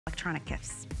electronic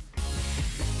gifts.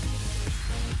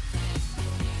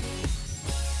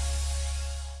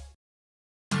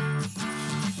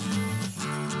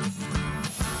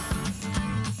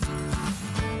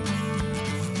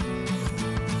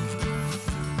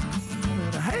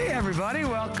 Everybody,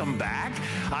 welcome back.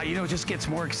 You know, it just gets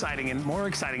more exciting and more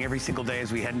exciting every single day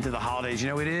as we head into the holidays. You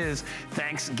know, it is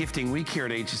Thanksgiving week here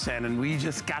at HSN, and we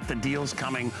just got the deals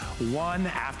coming one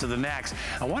after the next.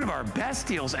 And one of our best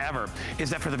deals ever is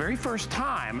that for the very first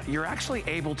time, you're actually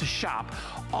able to shop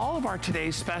all of our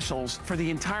today's specials for the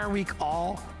entire week,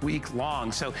 all week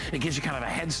long. So it gives you kind of a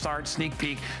head start, sneak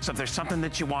peek. So if there's something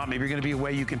that you want, maybe you're gonna be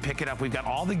away, you can pick it up. We've got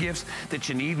all the gifts that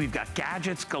you need. We've got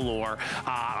gadgets galore.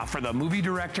 For the movie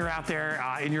director out there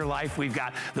in your life, we've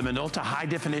got the Minolta high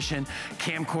definition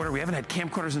camcorder. We haven't had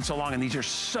camcorders in so long, and these are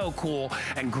so cool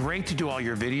and great to do all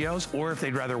your videos, or if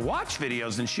they'd rather watch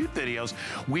videos than shoot videos,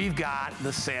 we've got the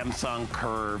Samsung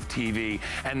Curve TV,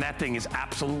 and that thing is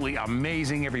absolutely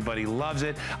amazing. Everybody loves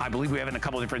it. I believe we have it in a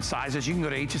couple of different sizes. You can go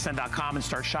to hsn.com and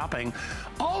start shopping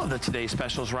all of the Today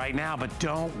specials right now, but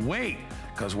don't wait,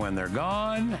 because when they're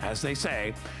gone, as they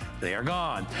say, they are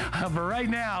gone. But right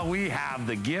now, we have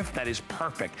the gift that is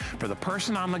perfect for the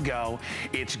person on the go.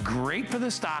 It's great for the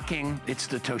stocking. It's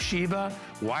the Toshiba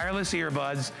wireless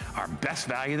earbuds, our best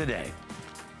value of the day.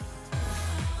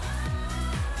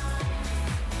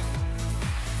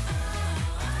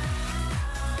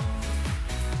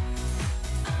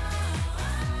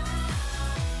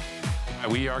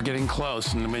 We are getting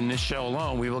close, and in this show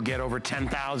alone, we will get over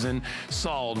 10,000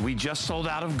 sold. We just sold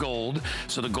out of gold,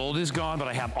 so the gold is gone, but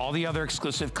I have all the other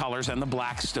exclusive colors and the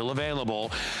black still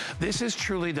available. This is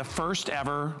truly the first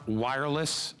ever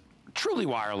wireless, truly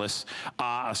wireless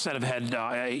set of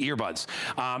earbuds.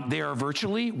 They are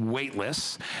virtually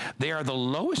weightless. They are the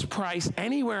lowest price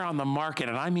anywhere on the market,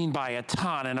 and I mean by a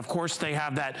ton. And of course, they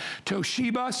have that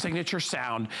Toshiba signature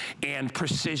sound and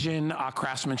precision,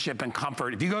 craftsmanship, and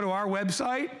comfort. If you go to our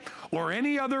website or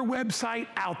any other website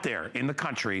out there in the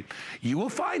country, you will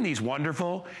find these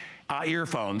wonderful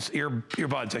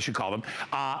earbuds, I should call them,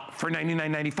 for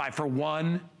 $99.95 for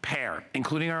one pair,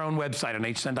 including our own website on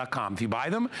hsn.com. If you buy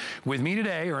them with me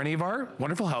today or any of our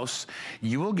wonderful hosts,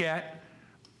 you will get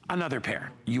another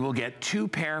pair. You will get two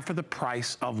pair for the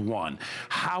price of one.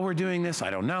 How we're doing this, I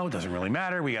don't know. It doesn't really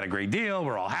matter. We got a great deal.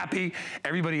 We're all happy.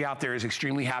 Everybody out there is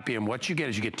extremely happy. And what you get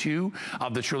is you get two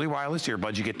of the truly wireless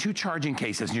earbuds. You get two charging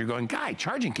cases. And you're going, Guy,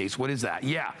 charging case, what is that?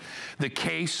 Yeah, the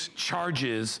case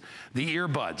charges the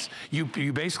earbuds.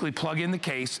 You basically plug in the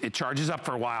case. It charges up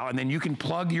for a while. And then you can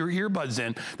plug your earbuds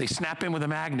in. They snap in with a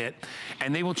magnet.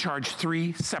 And they will charge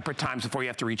 3 separate times before you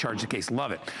have to recharge the case.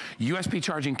 Love it. USB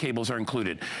charging cables are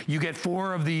included. You get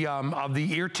 4 of the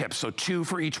ear tips, so 2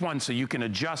 for each one, so you can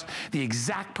adjust the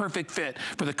exact perfect fit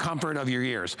for the comfort of your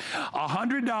ears.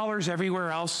 $100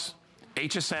 everywhere else.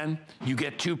 HSN, you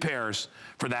get 2 pairs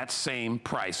for that same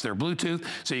price. They're Bluetooth,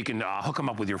 so you can hook them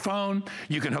up with your phone.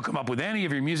 You can hook them up with any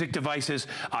of your music devices,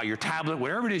 your tablet,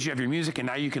 wherever it is you have your music, and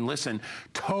now you can listen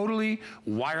totally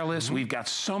wireless. We've got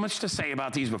so much to say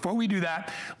about these. Before we do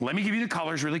that, let me give you the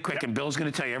colors really quick, and Bill's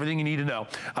gonna tell you everything you need to know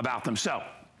about them. So,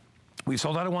 we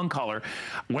sold out of one color.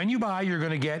 When you buy, you're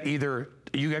gonna get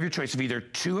you have your choice of either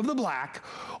 2 of the black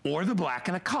or the black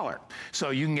in a color. So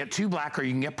you can get 2 black or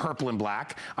you can get purple and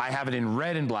black. I have it in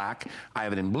red and black. I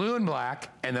have it in blue and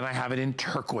black, and then I have it in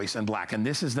turquoise and black. And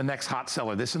this is the next hot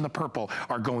seller. This and the purple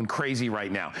are going crazy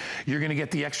right now. You're gonna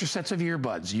get the extra sets of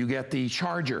earbuds. You get the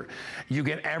charger. You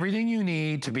get everything you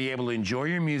need to be able to enjoy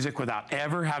your music without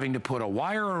ever having to put a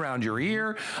wire around your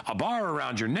ear, a bar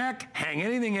around your neck, hang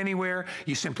anything anywhere.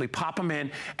 You simply pop them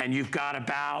in, and you've got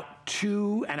about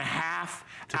 2.5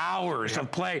 hours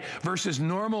of play versus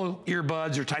normal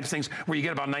earbuds or types of things where you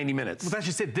get about 90 minutes. Well, that's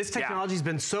just it. This technology has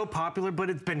been so popular, but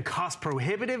it's been cost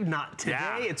prohibitive. Not today.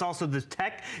 Yeah. It's also the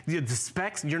tech, the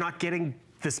specs. You're not getting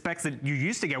the specs that you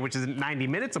used to get, which is 90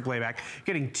 minutes of playback.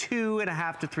 You're getting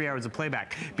 2.5 to 3 hours of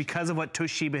playback because of what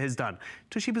Toshiba has done.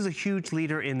 Toshiba is a huge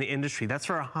leader in the industry. That's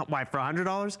for why for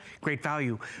 $100, great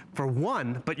value for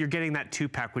one, but you're getting that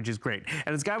 2-pack, which is great.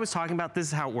 And as Guy was talking about, this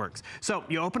is how it works. So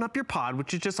you open up your pod,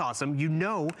 which is just awesome. You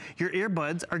know your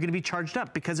earbuds are gonna be charged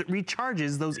up because it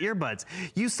recharges those earbuds.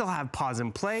 You still have pause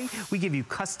and play. We give you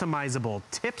customizable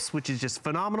tips, which is just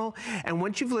phenomenal. And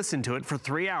once you've listened to it for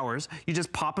 3 hours, you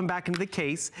just pop them back into the case.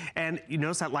 case, and you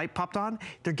notice that light popped on?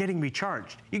 They're getting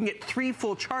recharged. You can get 3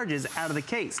 full charges out of the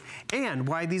case. And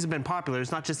why these have been popular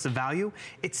is not just the value,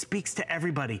 it speaks to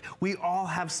everybody. We all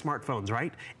have smartphones,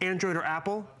 right? Android or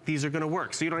Apple, these are gonna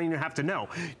work. So you don't even have to know.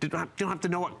 You don't have to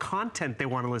know what content they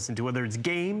wanna listen to, whether it's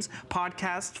games,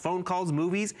 podcasts, phone calls,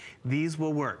 movies, these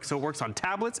will work. So it works on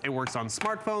tablets, it works on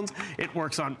smartphones, it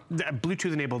works on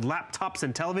Bluetooth-enabled laptops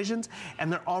and televisions,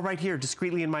 and they're all right here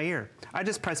discreetly in my ear. I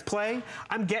just press play,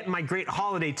 I'm getting my great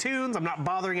holiday tunes, I'm not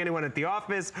bothering anyone at the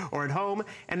office or at home,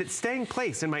 and it's staying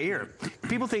placed in my ear.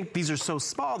 People think these are so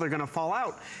small, they're gonna fall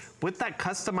out. With that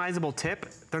customizable tip,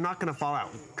 they're not gonna fall out.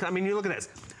 I mean, you look at this.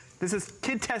 This is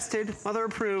kid tested, mother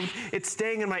approved. It's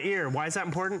staying in my ear. Why is that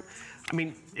important? I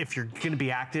mean, if you're gonna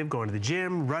be active, going to the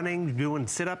gym, running, doing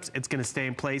sit-ups, it's gonna stay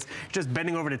in place. Just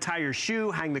bending over to tie your shoe,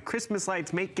 hang the Christmas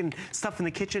lights, making stuff in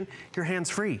the kitchen, your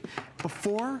hand's free.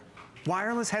 Before,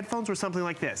 wireless headphones were something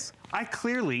like this. I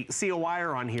clearly see a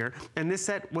wire on here, and this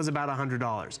set was about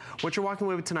 $100. What you're walking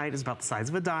away with tonight is about the size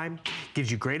of a dime,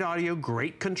 gives you great audio,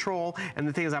 great control, and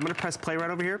the thing is, I'm gonna press play right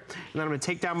over here, and then I'm gonna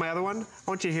take down my other one. I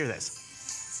want you to hear this.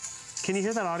 Can you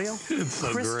hear that audio? It's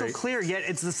so crystal great. clear, yet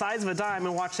it's the size of a dime,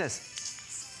 and watch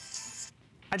this.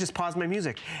 I just paused my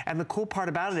music. And the cool part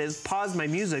about it is, paused my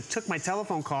music, took my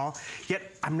telephone call,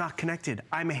 yet I'm not connected.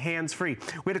 I'm hands-free.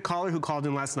 We had a caller who called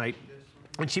in last night,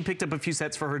 and she picked up a few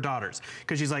sets for her daughters,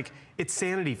 because she's like, it's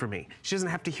sanity for me. She doesn't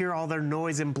have to hear all their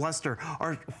noise and bluster,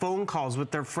 or phone calls with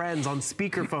their friends on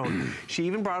speakerphone. She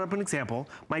even brought up an example.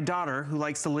 My daughter, who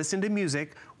likes to listen to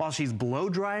music while she's blow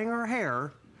drying her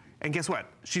hair, and guess what?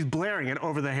 She's blaring it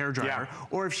over the hairdryer. Yeah.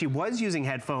 Or if she was using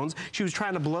headphones, she was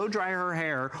trying to blow dry her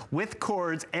hair with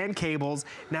cords and cables.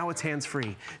 Now it's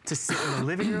hands-free. To sit in the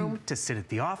living room, to sit at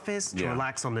the office, to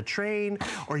relax on the train,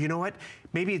 or you know what?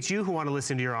 Maybe it's you who want to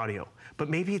listen to your audio. But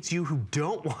maybe it's you who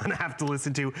don't want to have to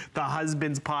listen to the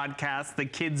husband's podcast, the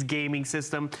kids' gaming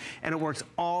system, and it works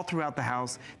all throughout the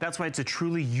house. That's why it's a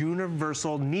truly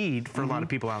universal need for a lot of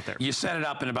people out there. You set it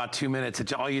up in about 2 minutes.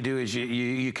 It's, all you do is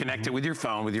you connect it with your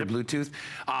phone, with your Bluetooth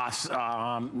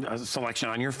selection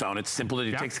on your phone. It's simple to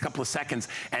do. It takes a couple of seconds.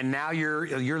 And now your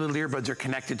little earbuds are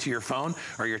connected to your phone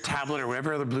or your tablet or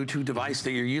whatever other Bluetooth device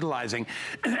that you're utilizing.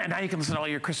 And now you can listen to all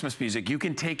your Christmas music. You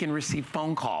can take and receive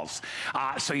phone calls.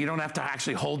 So you don't have to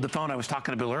actually hold the phone. I was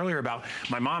talking to Bill earlier about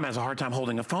my mom has a hard time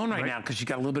holding a phone right now because she's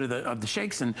got a little bit of the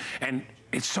shakes, and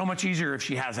it's so much easier if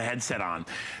she has a headset on.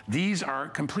 These are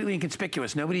completely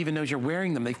inconspicuous. Nobody even knows you're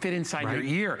wearing them. They fit inside your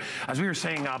ear. As we were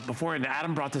saying before, and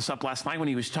Adam brought this up last night when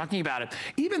he was talking about it,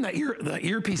 even the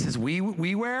earpieces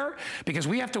we wear, because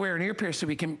we have to wear an earpiece so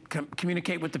we can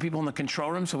communicate with the people in the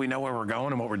control room so we know where we're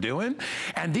going and what we're doing.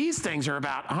 And these things are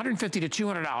about $150 to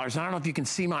 $200. And I don't know if you can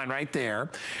see mine right there.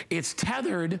 It's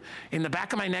tethered in the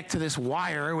back of my neck to this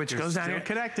wire, which goes down here.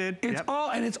 Connected.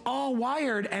 It's all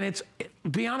wired, and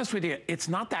be honest with you, it's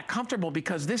not that comfortable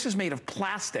because this is made of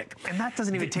plastic. And that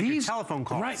doesn't even take your telephone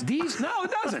calls. Right, no,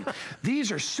 it doesn't.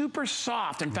 These are super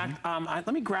soft. In fact,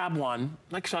 let me grab one.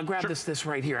 So I'll grab this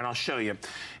right here and I'll show you.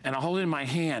 And I'll hold it in my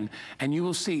hand and you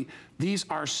will see, these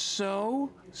are so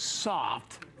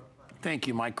soft. Thank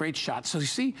you, Mike, great shot. So you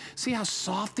see how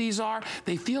soft these are?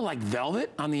 They feel like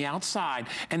velvet on the outside,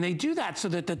 and they do that so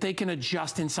that they can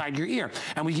adjust inside your ear.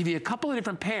 And we give you a couple of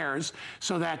different pairs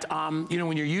so that, you know,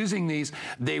 when you're using these,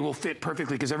 they will fit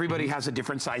perfectly because everybody has a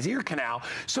different size ear canal.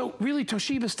 So really,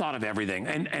 Toshiba's thought of everything.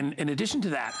 And in addition to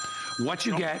that, what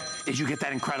you get is you get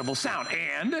that incredible sound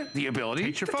and the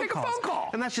ability to take a phone call.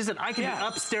 And that's just it. I can be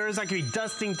upstairs, I can be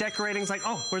dusting, decorating. It's like,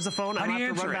 oh, where's the phone? I don't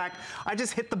have to run back. I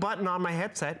just hit the button on my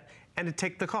headset and to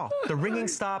take the call. The ringing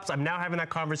stops. I'm now having that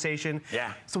conversation.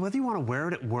 Yeah. So whether you want to wear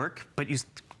it at work, but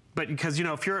because, you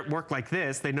know, if you're at work like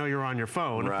this, they know you're on your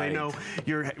phone. Right. If they know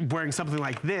you're wearing something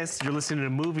like this, you're listening to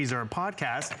movies or a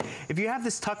podcast. If you have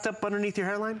this tucked up underneath your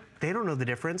hairline, they don't know the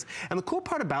difference. And the cool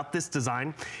part about this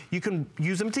design, you can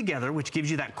use them together, which gives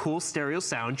you that cool stereo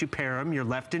sound. You pair them, your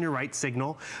left and your right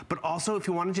signal. But also, if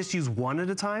you want to just use one at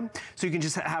a time, so you can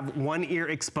just have one ear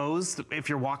exposed if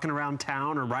you're walking around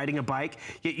town or riding a bike,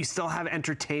 yet you still have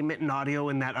entertainment and audio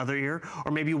in that other ear.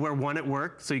 Or maybe you wear one at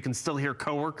work, so you can still hear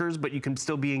coworkers, but you can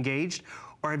still be engaged.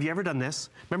 Or have you ever done this?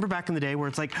 Remember back in the day where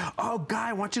it's like, oh, Guy,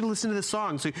 I want you to listen to this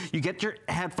song. So you get your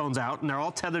headphones out, and they're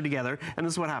all tethered together, and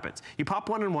this is what happens. You pop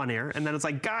one in one ear, and then it's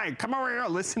like, Guy, come over here,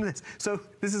 listen to this. So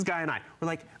this is Guy and I. We're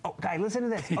like, oh, Guy, listen to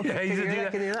this. Okay, yeah, can you hear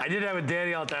that? Can you hear that? I did that with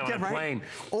Danny all the time on the plane.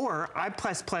 Or I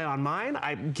press play on mine.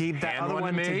 I gave that other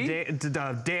one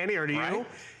to Danny or to you.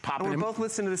 And we're both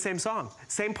listening to the same song,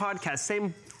 same podcast,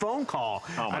 same phone call.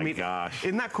 Oh, my gosh.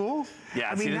 Isn't that cool? Yeah.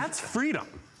 I mean, that's freedom.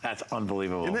 That's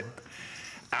unbelievable.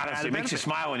 Honestly, it makes you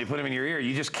smile when you put them in your ear.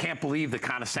 You just can't believe the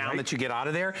kind of sound that you get out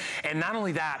of there. And not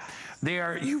only that, they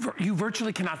are, you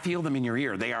virtually cannot feel them in your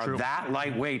ear. They are that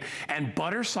lightweight and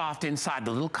butter soft inside.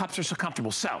 The little cups are so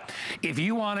comfortable. So if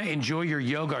you want to enjoy your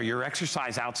yoga or your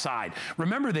exercise outside,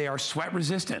 remember they are sweat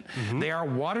resistant. They are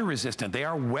water resistant. They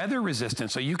are weather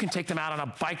resistant. So you can take them out on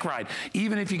a bike ride.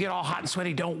 Even if you get all hot and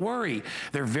sweaty, don't worry.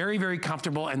 They're very, very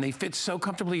comfortable and they fit so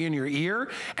comfortably in your ear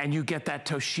and you get that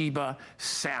Toshiba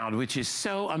sound, which is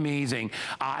so amazing.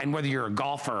 And whether you're a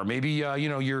golfer, maybe you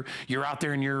know, you're out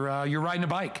there and you're riding a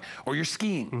bike, or you're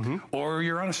skiing, or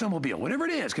you're on a snowmobile, whatever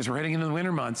it is, because we're heading into the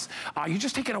winter months. You're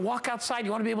just taking a walk outside.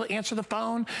 You want to be able to answer the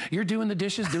phone. You're doing the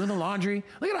dishes, doing the laundry.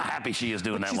 Look at how happy she is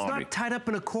doing that laundry. She's not tied up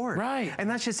in a cord. Right. And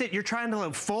that's just it. You're trying to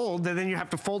like, fold, and then you have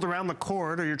to fold around the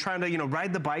cord, or you're trying to, you know,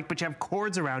 ride the bike, but you have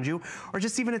cords around you, or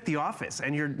just even at the office,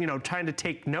 and you're, you know, trying to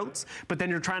take notes, but then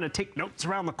you're trying to take notes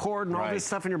around the cord and all this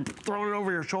stuff, and you're throwing it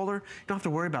over your shoulder. You don't have to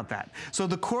worry about that. So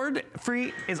the cord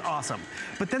free is awesome.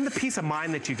 But then the peace of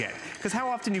mind that you get, because how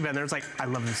often you've been there, it's like, I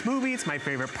love this movie, it's my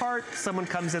favorite part, someone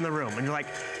comes in the room, and you're like,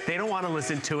 they don't want to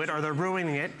listen to it, or they're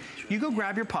ruining it. You go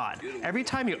grab your pod. Every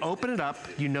time you open it up,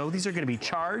 you know these are going to be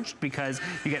charged, because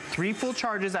you get 3 full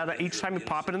charges out of each time you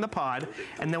pop it in the pod,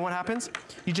 and then what happens?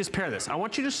 You just pair this. I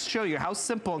want you to show you how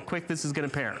simple and quick this is going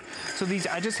to pair. So these,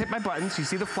 I just hit my buttons, you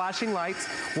see the flashing lights.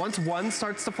 Once one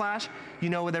starts to flash, you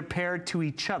know they're paired to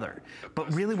each other.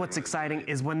 But really what's exciting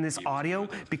is when this audio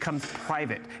becomes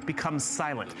private, becomes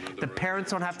silent. The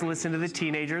parents don't have to listen to the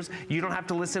teenagers. You don't have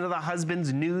to listen to the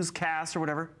husband's newscast or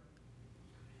whatever.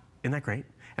 Isn't that great?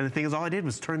 And the thing is, all I did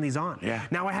was turn these on.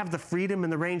 Now I have the freedom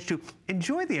and the range to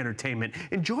enjoy the entertainment,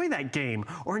 enjoy that game,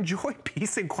 or enjoy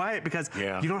peace and quiet, because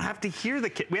you don't have to hear the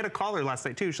kid. We had a caller last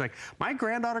night too. She's like, my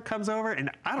granddaughter comes over and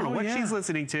I don't know what she's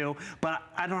listening to, but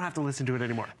I don't have to listen to it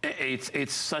anymore.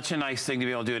 It's such a nice thing to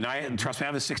be able to do. And trust me, I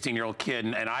have a 16-year-old kid,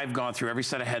 and I've gone through every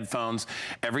set of headphones,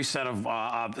 every set of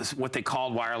what they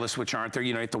call wireless, which aren't there.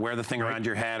 You know, you have to wear the thing around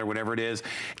your head or whatever it is.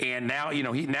 And now, you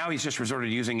know, he's just resorted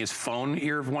to using his phone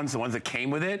ear ones, the ones that came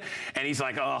with it. And he's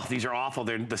like, oh, these are awful.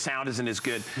 The sound isn't as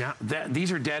good.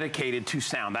 These are dedicated to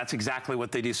sound. That's exactly what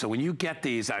they do. So when you get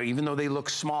these, even though they look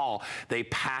small, they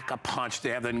pack a punch.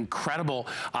 They have an incredible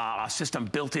system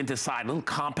built inside, a little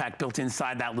compact built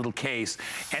inside that little case.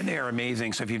 And they are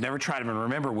amazing. So if you've never tried them, and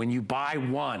remember, when you buy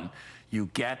one, you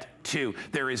get 2.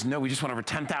 There is no, we just went over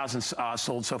 10,000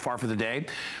 sold so far for the day.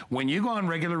 When you go on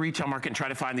regular retail market and try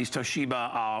to find these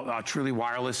Toshiba truly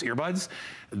wireless earbuds,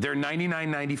 they're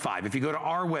 $99.95. If you go to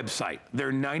our website,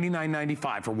 they're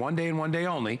 $99.95 for 1 day and 1 day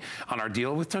only on our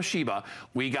deal with Toshiba.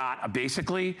 We got,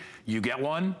 basically, you get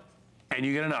one and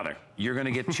you get another. You're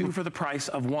gonna get 2 for the price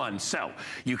of 1. So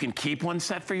you can keep one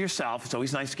set for yourself. It's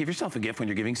always nice to give yourself a gift when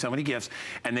you're giving so many gifts,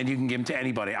 and then you can give them to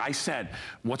anybody. I said,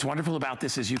 what's wonderful about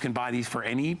this is you can buy these for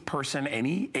any person,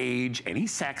 any age, any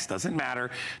sex, doesn't matter.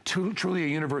 Truly a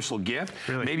universal gift.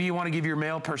 Maybe you wanna give your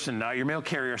mail person, your mail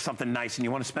carrier something nice, and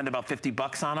you wanna spend about 50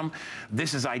 bucks on them.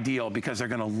 This is ideal because they're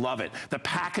gonna love it. The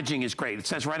packaging is great. It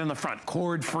says right on the front,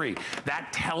 cord free.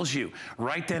 That tells you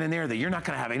right then and there that you're not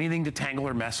gonna have anything to tangle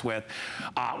or mess with.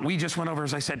 We just went over,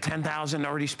 as I said, 10,000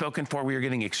 already spoken for. We are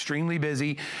getting extremely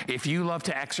busy. If you love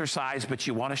to exercise, but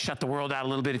you want to shut the world out a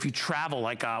little bit, if you travel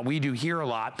like we do here a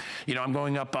lot, you know, I'm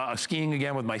going up skiing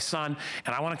again with my son,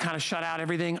 and I want to kind of shut out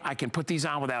everything, I can put these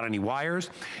on without any wires.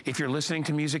 If you're listening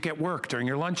to music at work during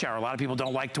your lunch hour, a lot of people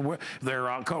don't like to their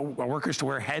workers to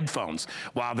wear headphones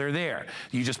while they're there.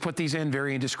 You just put these in,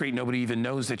 very indiscreet. Nobody even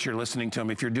knows that you're listening to them.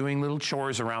 If you're doing little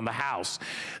chores around the house,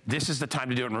 this is the time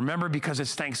to do it. And remember, because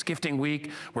it's Thanksgiving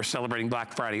week, we're celebrating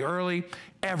Black Friday early.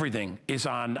 Everything is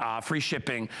on free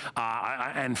shipping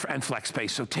and FlexPay.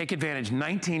 So take advantage,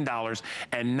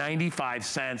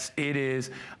 $19.95. It is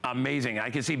amazing. I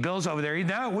can see Bill's over there.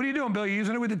 Now, what are you doing, Bill? You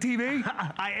using it with the TV?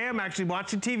 I am actually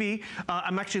watching TV.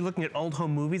 I'm actually looking at old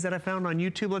home movies that I found on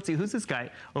YouTube. Let's see, who's this guy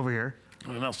over here? I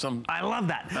don't know, I love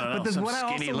that. But there's what I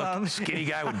also love. Skinny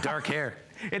guy with dark hair.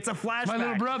 It's a flashback. My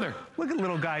little brother. Look at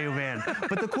little guy Van.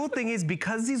 But the cool thing is,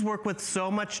 because these work with so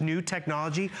much new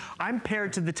technology, I'm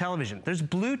paired to the television. There's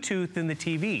Bluetooth in the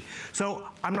TV. So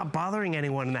I'm not bothering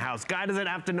anyone in the house. Guy doesn't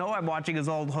have to know I'm watching his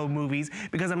old home movies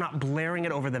because I'm not blaring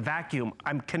it over the vacuum.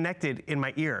 I'm connected in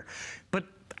my ear. But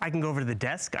I can go over to the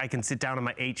desk. I can sit down on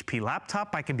my HP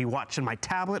laptop. I can be watching my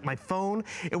tablet, my phone.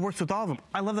 It works with all of them.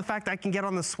 I love the fact that I can get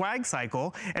on the swag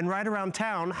cycle and ride around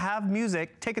town, have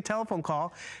music, take a telephone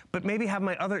call, but maybe have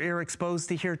my other ear exposed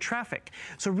to hear traffic.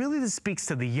 So really this speaks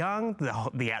to the young,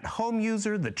 the at-home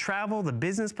user, the travel, the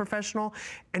business professional,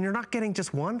 and you're not getting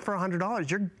just one for $100.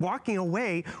 You're walking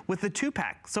away with the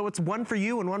 2-pack. So it's one for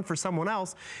you and one for someone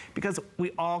else, because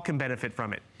we all can benefit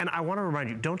from it. And I want to remind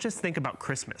you, don't just think about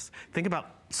Christmas. Think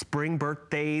about spring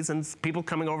birthdays and people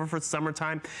coming over for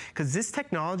summertime, because this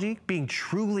technology being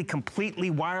truly completely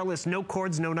wireless, no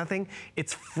cords, no nothing,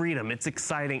 it's freedom, it's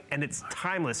exciting, and it's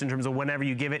timeless in terms of whenever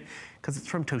you give it, because it's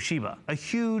from Toshiba, a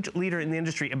huge leader in the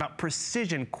industry about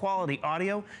precision, quality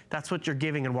audio. That's what you're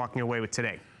giving and walking away with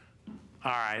today. All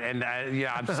right, and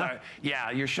yeah, I'm sorry. Yeah,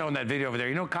 you're showing that video over there.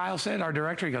 You know what Kyle said, our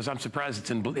director? He goes, I'm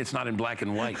surprised it's not in black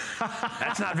and white.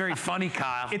 That's not very funny,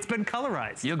 Kyle. It's been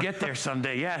colorized. You'll get there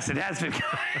someday. Yes, it has been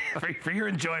for your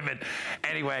enjoyment.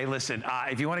 Anyway, listen,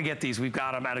 if you want to get these, we've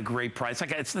got them at a great price.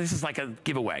 This is like a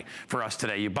giveaway for us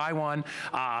today. You buy one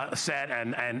set,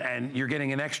 and you're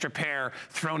getting an extra pair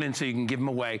thrown in so you can give them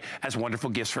away as wonderful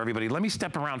gifts for everybody. Let me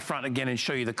step around front again and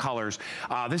show you the colors.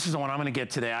 This is the one I'm going to get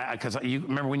today, because you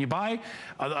remember when you buy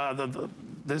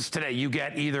this today, you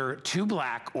get either 2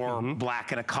 black or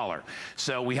black in a color.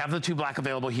 So we have the 2 black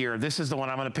available here. This is the one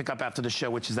I'm going to pick up after the show,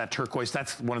 which is that turquoise.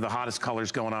 That's one of the hottest colors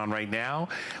going on right now.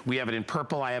 We have it in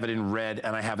purple, I have it in red,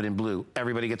 and I have it in blue.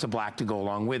 Everybody gets a black to go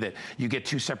along with it. You get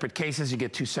 2 separate cases. You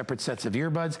get 2 separate sets of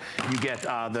earbuds. You get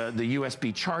the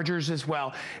USB chargers as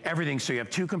well. Everything. So you have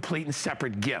 2 complete and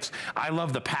separate gifts. I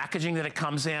love the packaging that it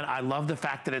comes in. I love the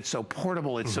fact that it's so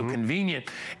portable. It's so convenient.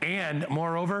 And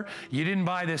moreover, you didn't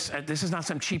buy this. This is not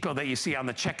some cheapo that you see on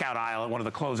the checkout aisle at one of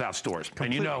the closeout stores.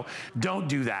 Completely. And you know, don't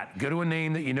do that. Go to a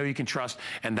name that you know you can trust,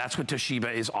 and that's what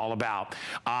Toshiba is all about.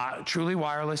 Truly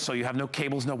wireless, so you have no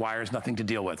cables, no wires, nothing to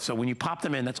deal with. So when you pop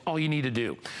them in, that's all you need to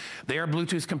do. They are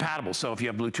Bluetooth compatible, so if you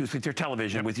have Bluetooth with your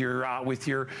television, with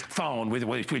your phone,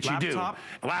 which you do,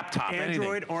 laptop,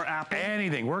 Android anything, or Apple,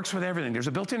 anything works with everything. There's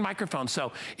a built-in microphone,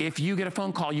 so if you get a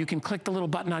phone call, you can click the little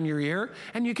button on your ear,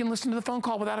 and you can listen to the phone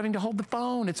call without having to hold the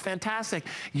phone. It's fantastic.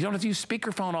 You don't have to use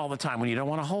speakerphone all the time when you don't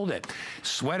want to hold it.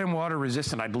 Sweat and water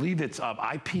resistant. I believe it's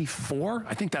IP4.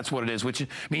 I think that's what it is, which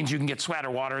means you can get sweat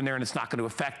or water in there and it's not going to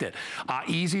affect it.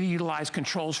 Easy to utilize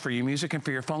controls for your music and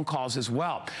for your phone calls as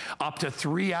well. Up to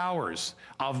 3 hours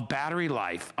of battery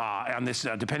life on this,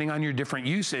 depending on your different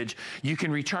usage. You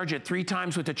can recharge it 3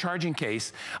 times with the charging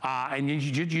case, and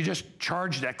you just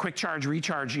charge that quick charge,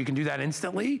 recharge. You can do that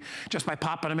instantly just by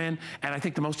popping them in. And I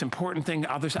think the most important thing,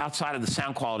 outside of the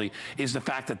sound quality, is the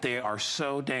fact that they are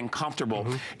so dang comfortable.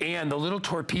 And the little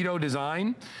torpedo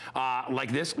design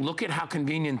like this, look at how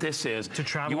convenient this is. To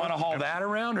travel. You want to haul that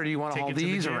around, or do you want to haul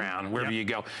these around wherever you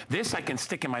go? This I can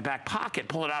stick in my back pocket,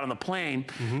 pull it out on the plane,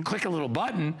 click a little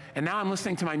button, and now I'm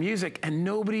listening to my music, and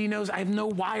nobody knows. I have no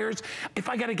wires. If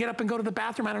I got to get up and go to the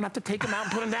bathroom, I don't have to take them out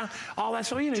and put them down. All that.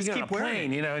 So, you know, you get on a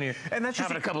plane, you know, and you're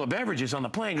having a couple of beverages on the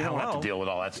plane. You don't have to deal with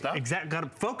all that stuff. Exactly. Got to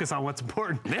focus on what's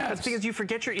important. Yes. That's because you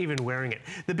forget you're even wearing it.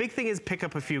 The big thing is pick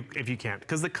up a few if you can,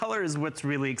 because the color is what's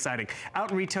really exciting.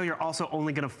 Out in retail, you're also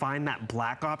only going to find that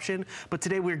black option, but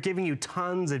today we're giving you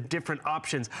tons of different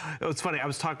options. It was funny, I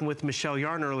was talking with Michelle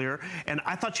Yarn earlier, and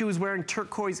I thought she was wearing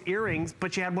turquoise earrings,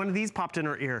 but she had one of these popped in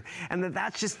her ear, and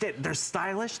that's just it. They're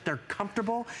stylish, they're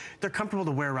comfortable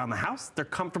to wear around the house, they're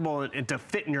comfortable to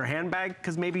fit in your handbag,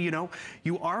 because maybe, you know,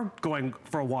 you are going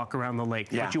for a walk around the lake,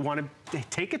 but you want to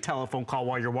take a telephone call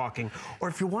while you're walking, or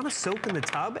if you want to soak in the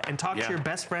tub and talk to your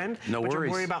best friend, but you're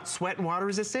worried about sweat and water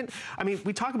resistant. I mean,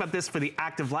 we talk about this for the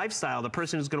active lifestyle, the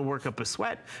person who's going to work up a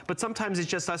sweat, but sometimes it's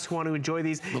just us who want to enjoy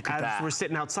these as we're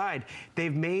sitting outside.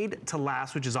 They've made to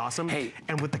last, which is awesome. Hey.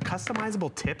 And with the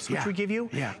customizable tips which we give you,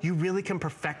 you really can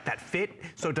perfect that fit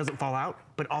so it doesn't fall out,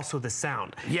 but also the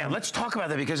sound. Yeah, let's talk about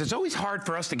that, because it's always hard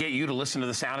for us to get you to listen to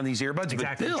the sound of these earbuds.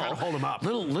 Exactly. But Bill, trying to hold them up.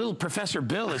 Little Professor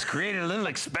Bill has created a little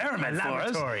experiment for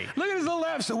us. Look at his little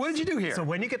left. So what did you do here? So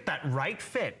when you get that right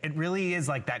fit, it really is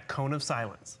like that cone of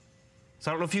silence. So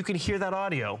I don't know if you can hear that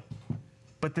audio,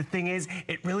 but the thing is,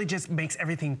 it really just makes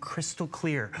everything crystal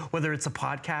clear, whether it's a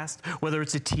podcast, whether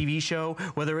it's a TV show,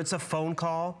 whether it's a phone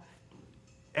call.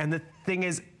 And the thing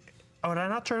is, oh, did I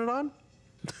not turn it on?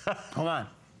 Hold on.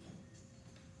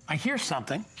 I hear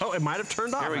something. Oh, it might have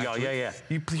turned on. There we go, yeah.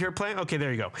 You hear it playing? Okay,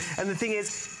 there you go. And the thing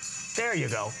is, there you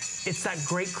go. It's that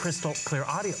great crystal clear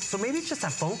audio. So maybe it's just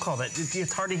that phone call that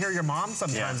it's hard to hear your mom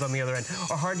sometimes on the other end,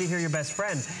 or hard to hear your best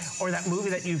friend, or that movie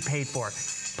that you paid for.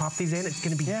 Pop these in, it's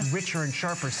gonna be richer and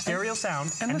sharper, stereo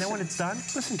sound, and then when it's done,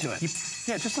 listen to it.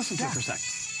 Just listen to it for a sec.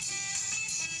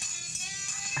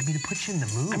 I mean, it puts you in the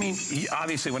mood. I mean,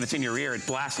 obviously when it's in your ear, it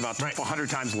blasts about 400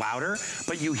 times louder,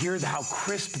 but you hear how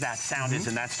crisp that sound is,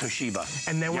 and that's Toshiba.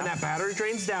 And then when that battery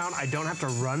drains down, I don't have to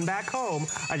run back home.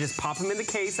 I just pop them in the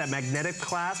case, that magnetic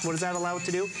clasp. What does that allow it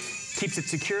to do? Keeps it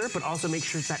secure, but also makes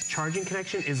sure that charging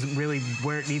connection is really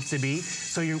where it needs to be.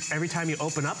 So every time you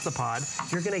open up the pod,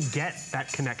 you're gonna get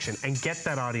that connection and get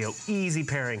that audio, easy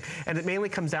pairing. And it mainly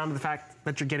comes down to the fact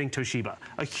that you're getting Toshiba,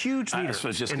 a huge leader That's what I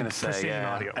was just going to say,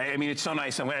 audio. I mean, it's so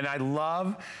nice. And I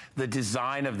love the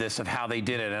design of this, of how they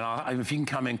did it. And if you can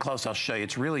come in close, I'll show you.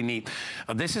 It's really neat.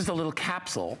 This is the little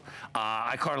capsule.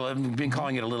 I've been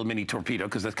calling it a little mini torpedo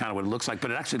because that's kind of what it looks like.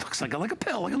 But it actually looks like a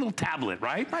pill, like a little tablet,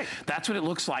 right? Right. That's what it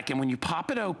looks like. And when you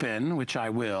pop it open, which I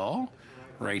will,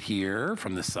 right here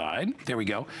from the side. There we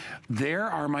go. There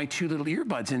are my two little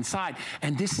earbuds inside.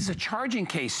 And this is a charging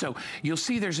case. So you'll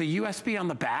see there's a USB on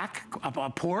the back, a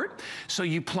port. So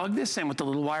you plug this in with the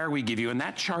little wire we give you, and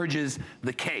that charges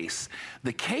the case.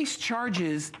 The case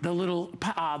charges the little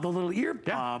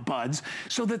earbuds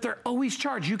so that they're always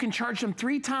charged. You can charge them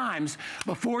 3 times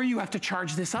before you have to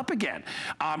charge this up again.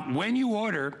 When you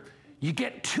order, you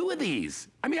get 2 of these.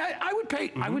 I mean, I would pay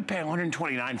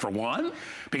 $129 for one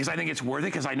because I think it's worth it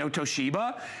because I know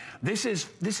Toshiba. This is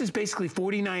basically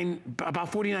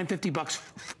about $49.50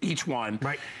 each one.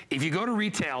 Right. If you go to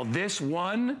retail, this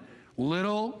one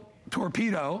little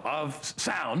torpedo of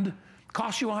sound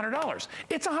costs you $100.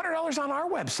 It's $100 on our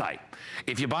website.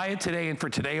 If you buy it today, and for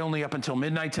today only up until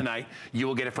midnight tonight, you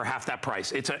will get it for half that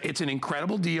price. It's an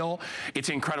incredible deal. It's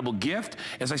an incredible gift.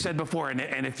 As I said before,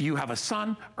 and if you have a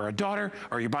son or a daughter,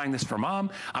 or you're buying this for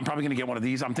mom, I'm probably gonna get one of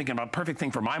these. I'm thinking about a perfect thing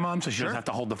for my mom, so she doesn't have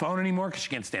to hold the phone anymore because she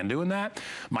can't stand doing that.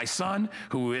 My son,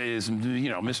 who is,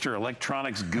 Mr.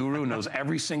 Electronics Guru, knows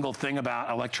every single thing about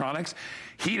electronics,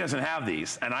 he doesn't have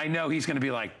these. And I know he's gonna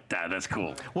be like, Dad, that's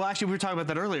cool. Well, actually, we were talking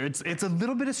about that earlier. It's a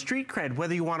little bit of street cred,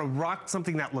 whether you want to rock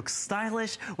something that looks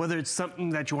stylish, whether it's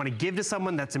something that you want to give to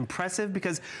someone that's impressive,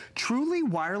 because truly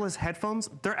wireless headphones,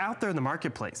 they're out there in the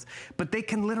marketplace, but they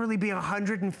can literally be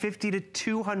 $150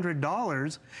 to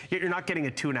 $200, yet you're not getting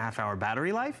a 2.5-hour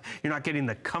battery life, you're not getting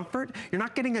the comfort, you're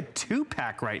not getting a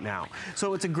 2-pack right now.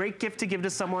 So it's a great gift to give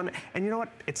to someone, and you know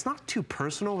what? It's not too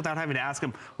personal without having to ask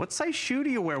them, what size shoe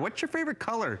do you wear? What's your favorite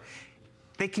color?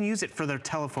 They can use it for their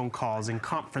telephone calls and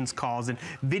conference calls and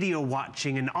video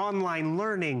watching and online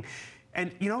learning.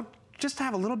 And just to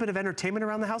have a little bit of entertainment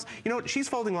around the house. She's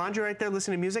folding laundry right there,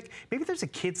 listening to music. Maybe there's a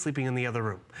kid sleeping in the other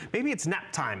room. Maybe it's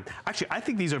nap time. Actually, I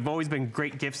think these have always been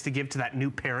great gifts to give to that new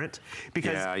parent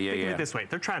because think of it this way.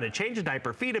 They're trying to change a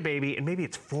diaper, feed a baby, and maybe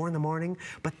it's 4 in the morning,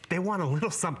 but they want a little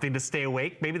something to stay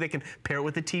awake. Maybe they can pair it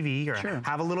with the TV or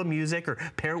have a little music or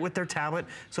pair it with their tablet.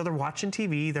 So they're watching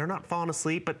TV, they're not falling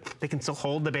asleep, but they can still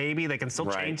hold the baby, they can still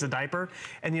change the diaper.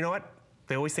 And you know what?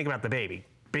 They always think about the baby.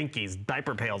 Binkies,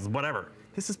 diaper pails, whatever.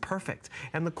 This is perfect.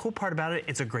 And the cool part about it,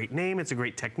 it's a great name, it's a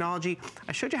great technology.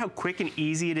 I showed you how quick and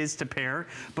easy it is to pair,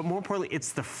 but more importantly,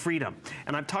 it's the freedom.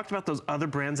 And I've talked about those other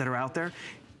brands that are out there.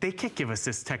 They can't give us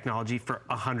this technology for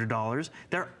 $100.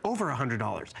 They're over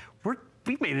 $100.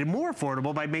 We've made it more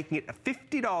affordable by making it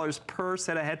 $50 per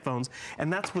set of headphones,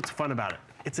 and that's what's fun about it.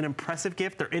 It's an impressive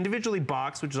gift. They're individually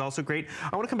boxed, which is also great.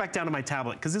 I want to come back down to my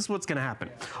tablet because this is what's going to happen.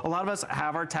 A lot of us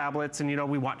have our tablets and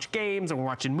we watch games and we're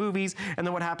watching movies, and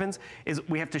then what happens is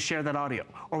we have to share that audio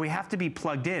or we have to be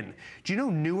plugged in. Do you know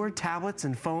newer tablets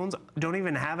and phones don't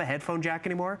even have a headphone jack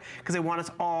anymore because they want us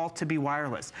all to be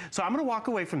wireless? So I'm going to walk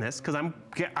away from this because I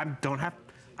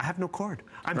have no cord.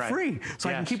 I'm free, so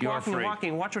I can keep walking and walking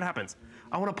and watch what happens.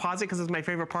 I want to pause it because it's my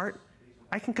favorite part.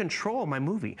 I can control my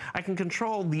movie. I can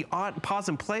control the pause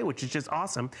and play, which is just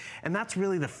awesome. And that's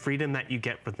really the freedom that you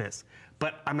get with this.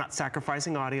 But I'm not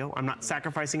sacrificing audio. I'm not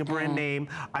sacrificing a brand name.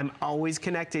 I'm always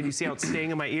connected. You see how it's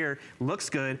staying in my ear. Looks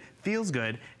good, feels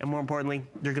good, and more importantly,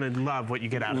 you're gonna love what you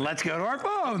get out of it. Let's go to our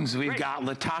phones. We've got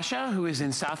Latasha, who is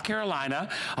in South Carolina,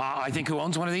 I think who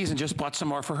owns one of these and just bought some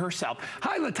more for herself.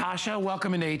 Hi, Latasha.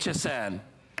 Welcome into HSN.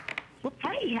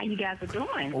 Hey, how you guys are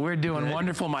doing? We're doing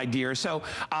wonderful, my dear. So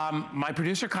my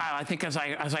producer, Kyle, I think as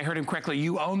I heard him correctly,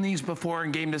 you owned these before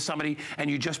and gave them to somebody, and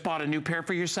you just bought a new pair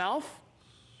for yourself?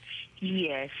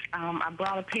 Yes. I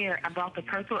brought a pair. I brought the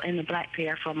purple and the black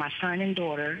pair for my son and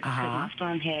daughter. My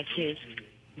son has his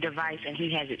device, and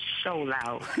he has it so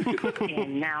loud.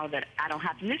 And now that I don't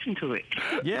have to listen to it.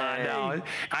 Yeah.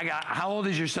 How old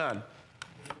is your son?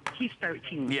 He's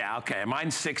 13. Yeah, okay.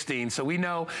 Mine's 16. So we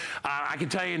know, I can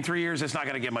tell you in 3 years, it's not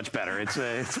going to get much better.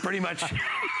 It's pretty much,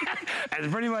 it's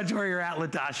pretty much where you're at,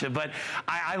 Latasha. But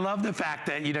I love the fact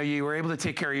that, you were able to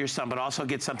take care of your son, but also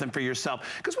get something for yourself.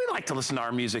 Because we like to listen to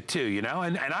our music too,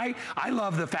 And I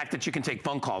love the fact that you can take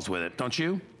phone calls with it, don't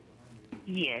you?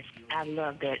 Yes, I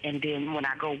love that. And then when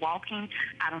I go walking,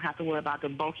 I don't have to worry about the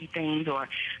bulky things or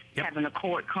having a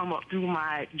cord come up through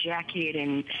my jacket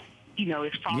and, you know,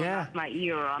 it's falling off my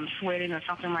ear or I'm sweating or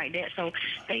something like that. So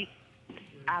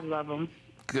I love them.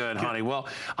 Good, honey. Well,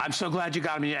 I'm so glad you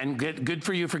got me, and good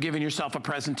for you for giving yourself a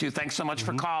present, too. Thanks so much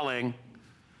for calling.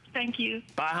 Thank you.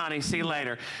 Bye, honey. See you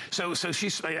later. So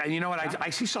she's, you know what? I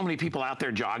see so many people out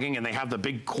there jogging, and they have the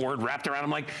big cord wrapped around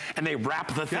them, like, and they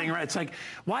wrap the thing right. It's like,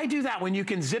 why do that when you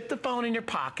can zip the phone in your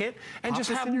pocket and just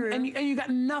have, and you got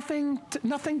nothing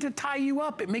to tie you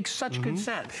up? It makes such good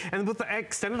sense. And with the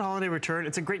extended holiday return,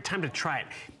 it's a great time to try it.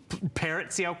 Pair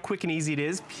it, see how quick and easy it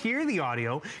is. Hear the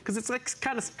audio, because it's like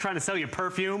kind of trying to sell you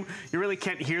perfume. You really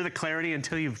can't hear the clarity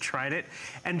until you've tried it.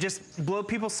 And just blow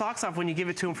people's socks off when you give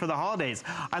it to them for the holidays.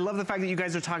 I love the fact that you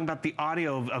guys are talking about the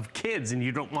audio of kids and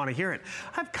you don't want to hear it.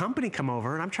 I have company come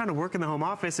over and I'm trying to work in the home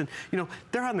office and, you know,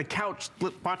 they're on the couch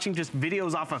watching just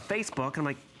videos off of Facebook. And I'm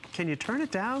like, can you turn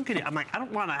it down? I'm like, I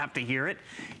don't want to have to hear it.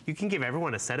 You can give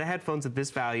everyone a set of headphones at this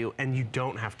value and you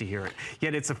don't have to hear it.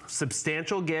 Yet it's a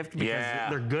substantial gift because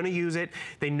they're going to use it.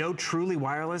 They know truly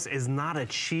wireless is not a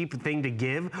cheap thing to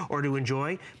give or to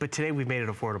enjoy, but today we've made it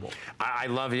affordable. I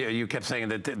love you. You kept saying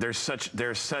that there's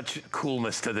such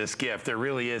coolness to this gift. There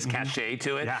really is cachet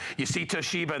to it. You see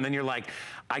Toshiba and then you're like,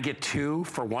 I get 2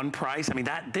 for 1 price. I mean,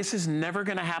 this is never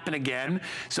going to happen again.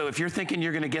 So if you're thinking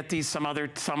you're going to get these some other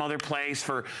place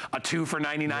for a 2 for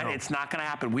 $99, it's not going to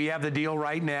happen. We have the deal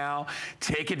right now.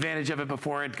 Take advantage of it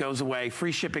before it goes away.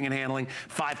 Free shipping and handling.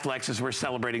 5 flexes. We're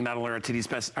celebrating not only our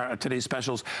today's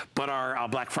specials, but our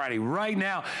Black Friday right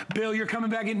now. Bill, you're coming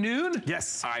back at noon?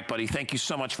 Yes. All right, buddy. Thank you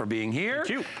so much for being here.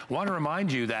 Thank you. Want to remind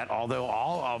you that although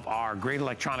all of our great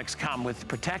electronics come with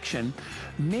protection,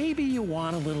 maybe you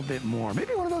want a little bit more.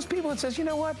 Maybe one of those people that says, you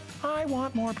know what, I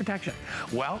want more protection.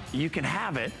 Well, you can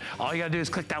have it. All you gotta do is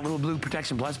click that little blue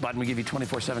Protection Plus button. We give you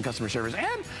 24/7 customer service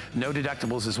and no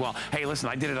deductibles as well. Hey, listen,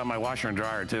 I did it on my washer and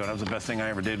dryer too, and that was the best thing I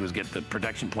ever did was get the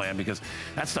protection plan because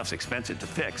that stuff's expensive to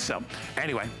fix. So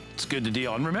anyway, it's good to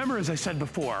deal. And remember, as I said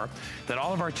before, that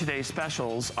all of our today's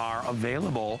specials are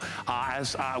available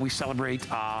as we celebrate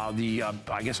the,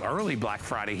 I guess, early Black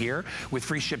Friday here with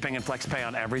free shipping and flex pay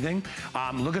on everything.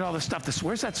 Look at all the stuff.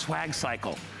 Where's that swag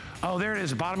cycle? Oh, there it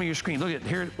is, the bottom of your screen. Look at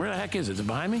here. Where the heck is it? Is it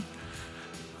behind me?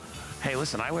 Hey,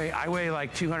 listen, I weigh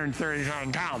like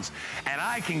 239 pounds, and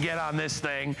I can get on this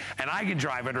thing, and I can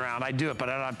drive it around. I do it, but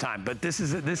I don't have time. But this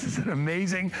is an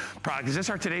amazing product. Is this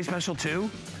our today's special too?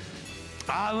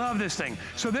 I love this thing.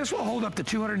 So this will hold up to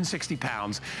 260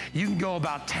 pounds. You can go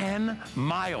about 10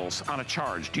 miles on a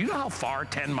charge. Do you know how far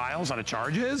 10 miles on a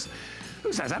charge is?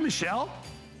 Who's that? Is that Michelle?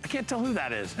 I can't tell who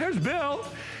that is. There's Bill.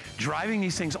 Driving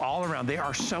these things all around, they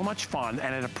are so much fun,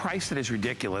 and at a price that is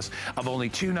ridiculous of only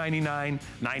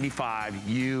 $299.95.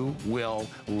 You will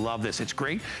love this. It's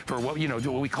great for what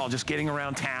we call just getting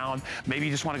around town. Maybe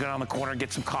you just want to go down the corner and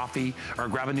get some coffee or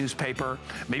grab a newspaper.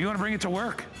 Maybe you want to bring it to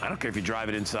work. I don't care if you drive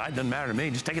it inside. Doesn't matter to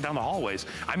me. Just take it down the hallways.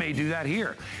 I may do that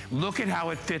here. Look at how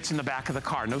it fits in the back of the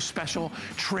car. No special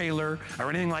trailer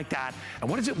or anything like that. And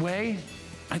what does it weigh?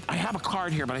 I have a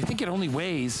card here, but I think it only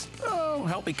weighs, oh,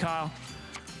 help me, Kyle.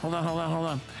 Hold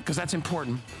on, because that's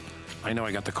important. I know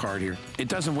I got the card here. It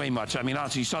doesn't weigh much. I mean,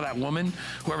 honestly, you saw that woman,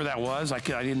 whoever that was, I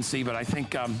didn't see, but I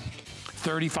think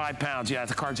 35 pounds. Yeah,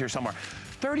 the card's here somewhere.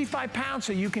 35 pounds,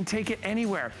 so you can take it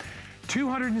anywhere.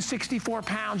 264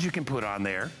 pounds you can put on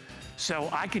there. So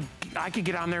I could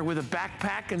get on there with a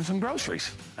backpack and some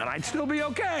groceries, and I'd still be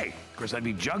okay. Of course, I'd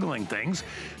be juggling things.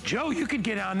 Joe, you could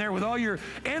get on there with all your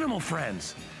animal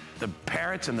friends. The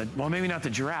parrots and well, maybe not the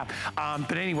giraffe.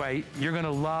 But anyway, you're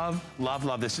gonna love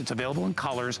this. It's available in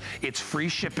colors. It's free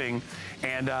shipping.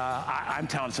 And I'm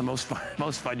telling you, it's the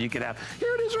most fun you could have.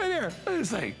 Here it is right here. Look at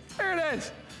this thing. There it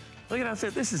is. Look at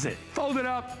that. This is it. Fold it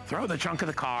up, throw it in the trunk of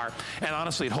the car. And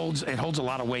honestly, it holds a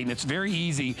lot of weight. And it's very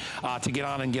easy to get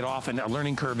on and get off. And a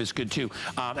learning curve is good too.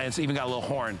 And it's even got a little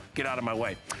horn. Get out of my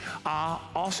way.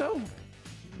 Also,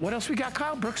 what else we got,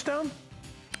 Kyle? Brookstone?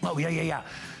 Oh, yeah.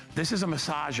 This is a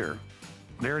massager.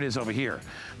 There it is over here.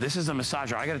 This is a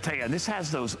massager. I got to tell you, and this has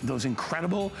those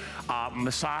incredible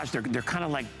massage. They're kind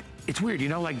of like, it's weird,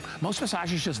 like most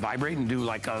massagers just vibrate and do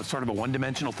like a sort of a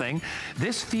one-dimensional thing.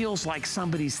 This feels like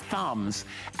somebody's thumbs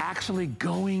actually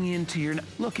going into your,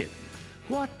 look at,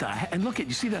 what the heck? And look at,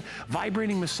 you see the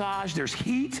vibrating massage? There's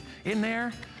heat in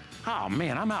there. Oh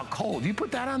man, I'm out cold. You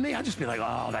put that on me, I'd just be like,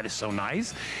 oh, that is so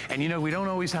nice. And we don't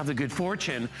always have the good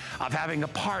fortune of having a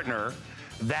partner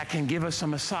that can give us a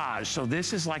massage. So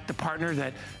this is like the partner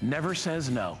that never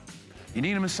says no. You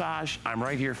need a massage, I'm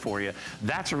right here for you.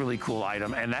 That's a really cool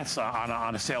item, and that's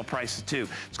on a sale price too.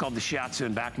 It's called the Shiatsu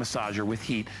and Back Massager with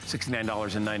heat,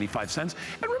 $69.95.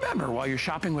 And remember, while you're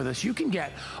shopping with us, you can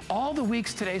get all the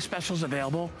week's Today specials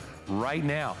available right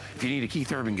now. If you need a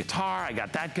Keith Urban guitar, I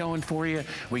got that going for you.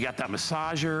 We got that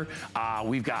massager.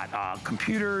 We've got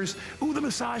computers. Ooh, the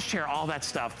massage chair, all that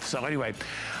stuff. So anyway,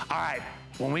 all right.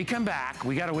 When we come back,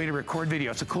 we got a way to record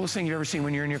video. It's the coolest thing you've ever seen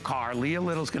when you're in your car. Leah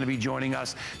Little's going to be joining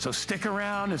us. So stick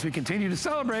around as we continue to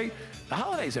celebrate the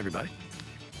holidays, everybody.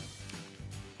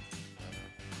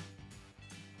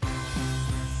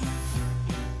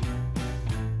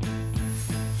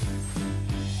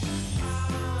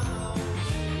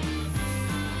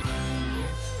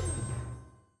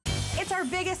 It's our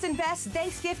biggest and best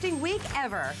Thanksgiving week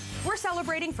ever. We're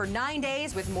celebrating for 9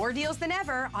 days with more deals than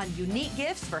ever on unique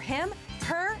gifts for him,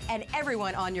 her, and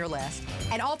everyone on your list.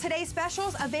 And all today's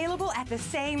specials available at the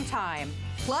same time.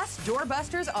 Plus,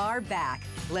 doorbusters are back.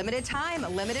 Limited time,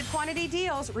 limited quantity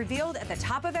deals revealed at the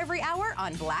top of every hour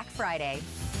on Black Friday.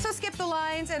 So skip the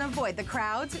lines and avoid the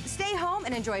crowds. Stay home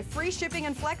and enjoy free shipping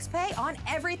and flex pay on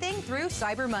everything through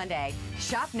Cyber Monday.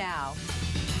 Shop now.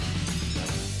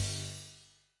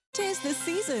 'Tis the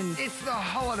season. It's the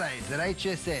holidays at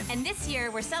HSN. And this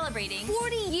year we're celebrating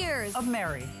 40 years of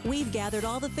Merry. We've gathered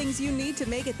all the things you need to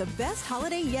make it the best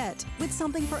holiday yet, with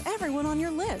something for everyone on your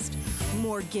list.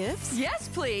 More gifts? Yes,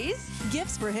 please.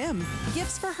 Gifts for him.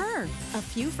 Gifts for her. A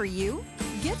few for you.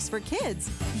 Gifts for kids.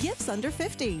 Gifts under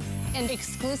 50. and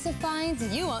exclusive finds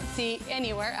you won't see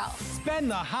anywhere else. Spend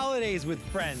the holidays with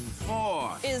friends.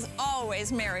 More is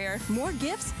always merrier. More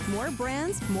gifts, more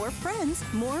brands, more friends,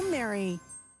 more merry.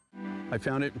 I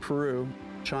found it in Peru,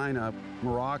 China,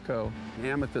 Morocco, an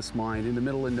amethyst mine in the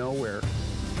middle of nowhere.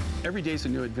 Every day's a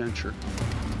new adventure.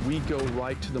 We go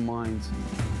right to the mines.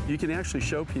 You can actually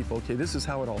show people, okay, this is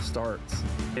how it all starts.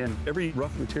 And every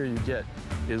rough material you get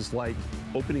is like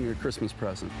opening a Christmas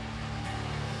present.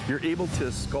 You're able to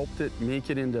sculpt it, make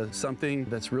it into something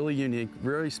that's really unique,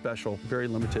 very special, very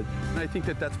limited. And I think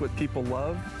that that's what people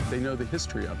love. They know the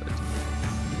history of it.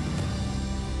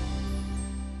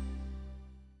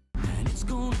 And it's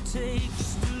gonna take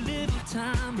just a little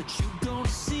time, but you're gonna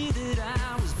see that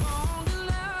I was born to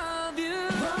love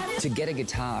you. To get a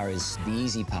guitar is the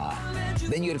easy part.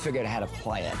 Then you gotta figure out how to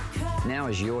play it. Now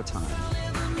is your time.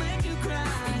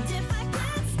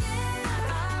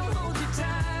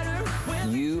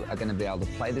 You are gonna be able to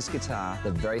play this guitar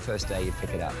the very first day you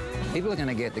pick it up. People are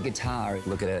gonna get the guitar,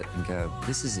 look at it and go,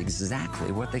 this is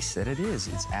exactly what they said it is.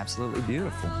 It's absolutely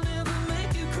beautiful.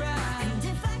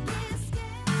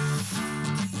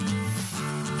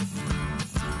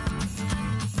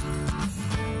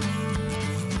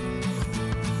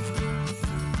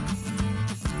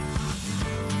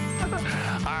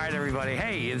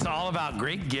 Hey, it's all about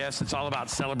great gifts. It's all about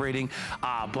celebrating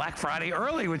Black Friday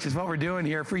early, which is what we're doing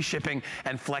here. Free shipping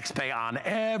and flex pay on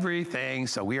everything.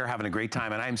 So we are having a great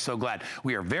time, and I'm so glad.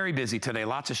 We are very busy today.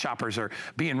 Lots of shoppers are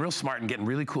being real smart and getting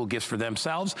really cool gifts for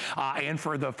themselves and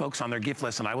for the folks on their gift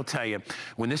list. And I will tell you,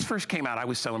 when this first came out, I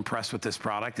was so impressed with this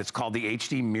product. It's called the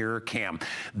HD Mirror Cam.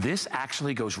 This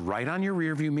actually goes right on your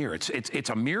rear view mirror. It's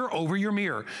a mirror over your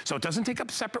mirror, so it doesn't take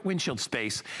up separate windshield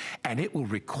space, and it will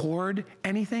record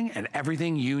anything and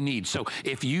everything you need. So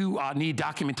if you need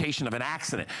documentation of an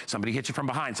accident, somebody hits you from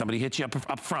behind, somebody hits you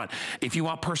up front. If you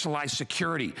want personalized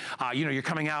security, you know, you're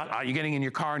coming out, you're getting in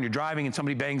your car and you're driving and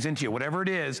somebody bangs into you, whatever it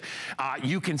is,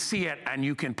 you can see it and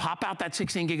you can pop out that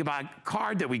 16 gigabyte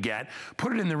card that we get,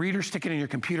 put it in the reader, stick it in your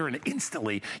computer, and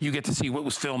instantly you get to see what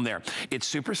was filmed there. It's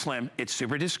super slim, it's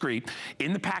super discreet.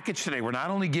 In the package today, we're not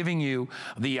only giving you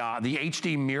the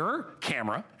HD mirror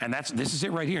camera, and this is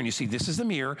it right here, and you see this is the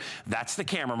mirror, that's the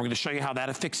camera. We're going to show you how that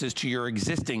affixes to your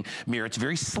existing mirror. It's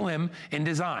very slim in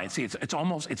design. See,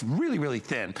 it's really, really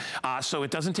thin, so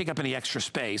it doesn't take up any extra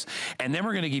space. And then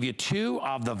we're going to give you two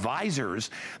of the visors.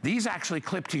 These actually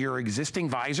clip to your existing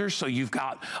visors, so you've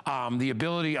got the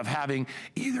ability of having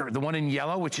either the one in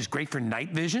yellow, which is great for night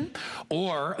vision,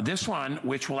 or this one,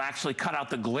 which will actually cut out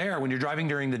the glare when you're driving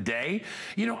during the day.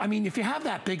 You know, I mean, if you have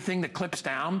that big thing that clips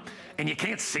down and you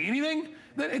can't see anything,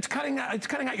 then it's cutting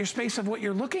out your space of what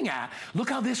you're looking at. Look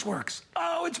how this works.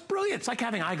 Oh, it's brilliant. It's like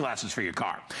having eyeglasses for your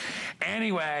car.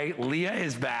 Anyway, Leah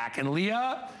is back. And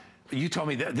Leah, You told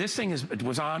me that this thing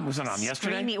was on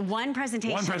yesterday? One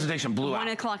presentation. One presentation blew out. 1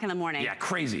 o'clock in the morning. Yeah,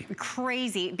 crazy.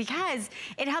 Crazy, because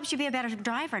it helps you be a better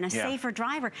driver and a safer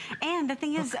driver. And the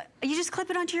thing is, you just clip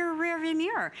it onto your rear view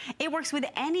mirror. It works with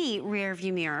any rear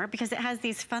view mirror because it has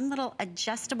these fun little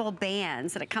adjustable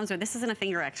bands that it comes with. This isn't a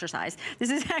finger exercise. This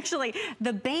is actually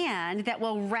the band that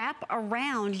will wrap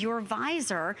around your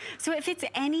visor, so it fits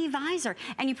any visor.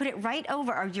 And you put it right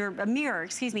over, or your mirror,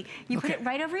 excuse me. You put it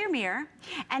right over your mirror,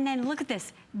 and then look at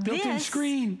this. Built-in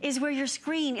screen. Is where your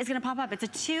screen is gonna pop up. It's a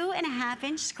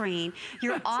 2.5-inch screen.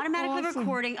 You're automatically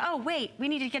recording. Oh, wait, we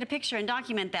need to get a picture and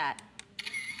document that.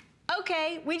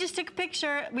 Okay, we just took a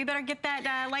picture. We better get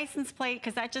that license plate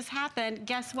because that just happened.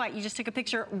 Guess what? You just took a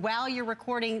picture while you're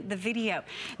recording the video.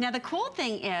 Now, the cool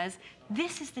thing is,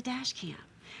 this is the dash cam.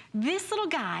 This little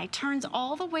guy turns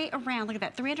all the way around. Look at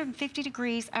that, 350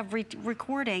 degrees of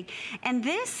recording. And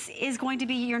this is going to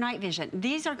be your night vision.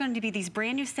 These are going to be these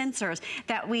brand new sensors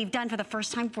that we've done for the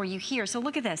first time for you here. So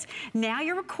look at this. Now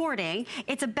you're recording.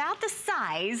 It's about the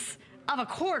size of a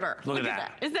quarter. Look at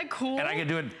that. Isn't that cool? And I can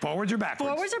do it forwards or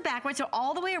backwards? Forwards or backwards, so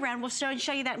all the way around. We'll show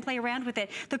you that and play around with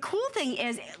it. The cool thing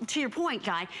is, to your point,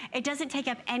 Guy, it doesn't take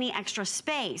up any extra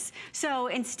space. So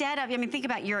instead of, I mean, think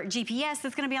about your GPS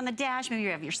that's gonna be on the dash, maybe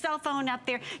you have your cell phone up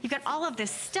there. You've got all of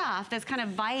this stuff that's kind of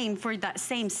vying for that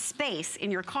same space in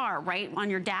your car, right?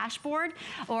 On your dashboard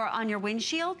or on your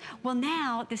windshield. Well,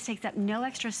 now this takes up no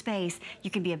extra space. You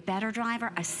can be a better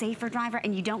driver, a safer driver,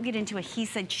 and you don't get into a he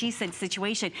said, she said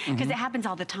situation, because it happens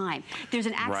all the time. There's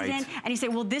an accident, and you say,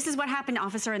 well, this is what happened,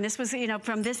 officer, and this was, you know,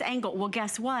 from this angle. Well,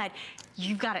 guess what?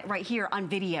 You've got it right here on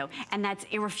video, and that's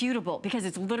irrefutable because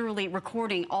it's literally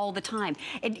recording all the time.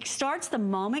 It starts the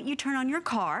moment you turn on your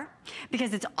car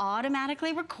because it's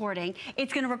automatically recording.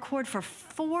 It's gonna record for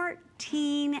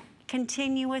 14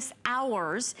 continuous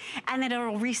hours, and then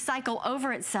it'll recycle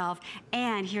over itself.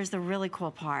 And here's the really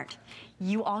cool part.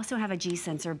 You also have a G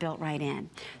sensor built right in.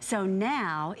 So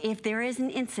now, if there is an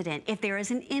incident, if there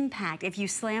is an impact, if you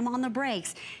slam on the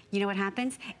brakes, you know what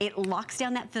happens? It locks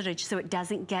down that footage so it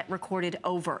doesn't get recorded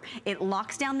over. It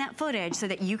locks down that footage so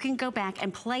that you can go back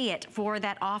and play it for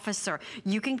that officer.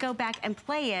 You can go back and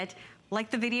play it like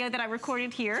the video that I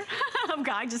recorded here of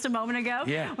Guy just a moment ago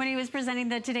when he was presenting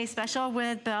the Today Special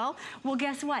with Bill. Well,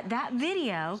 guess what? That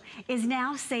video is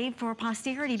now saved for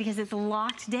posterity because it's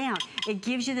locked down. It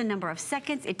gives you the number of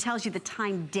seconds. It tells you the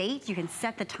time date. You can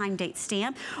set the time date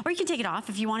stamp, or you can take it off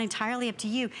if you want, entirely up to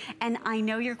you. And I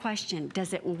know your question,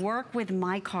 does it work with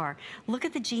my car? Look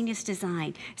at the genius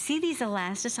design. See these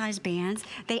elasticized bands?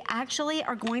 They actually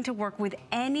are going to work with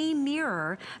any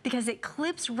mirror because it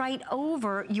clips right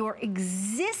over your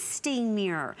existing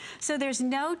mirror. So there's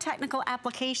no technical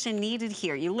application needed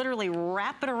here. You literally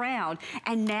wrap it around,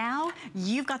 and now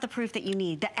you've got the proof that you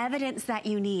need, the evidence that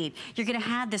you need. You're gonna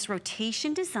have this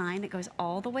rotation design that goes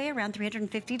all the way around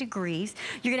 350 degrees.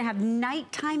 You're gonna have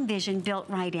nighttime vision built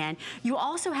right in. You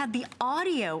also have the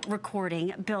audio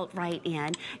recording built right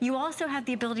in. You also have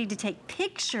the ability to take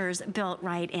pictures built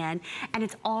right in, and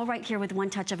it's all right here with one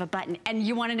touch of a button. And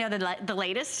you wanna know the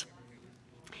latest?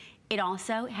 It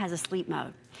also has a sleep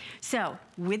mode. So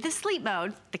with the sleep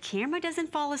mode, the camera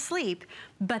doesn't fall asleep,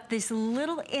 but this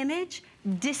little image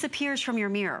disappears from your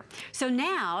mirror. So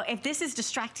now, if this is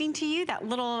distracting to you, that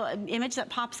little image that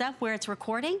pops up where it's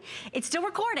recording, it's still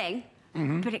recording,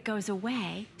 but it goes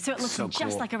away, so it looks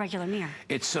just like a regular mirror.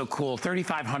 It's so cool.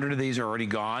 3,500 of these are already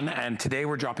gone, and today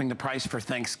we're dropping the price for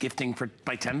Thanksgifting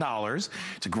by $10.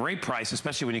 It's a great price,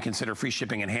 especially when you consider free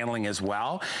shipping and handling as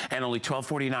well, and only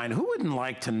 $12.49. Who wouldn't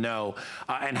like to know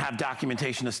and have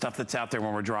documentation of stuff that's out there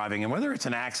when we're driving? And whether it's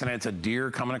an accident, it's a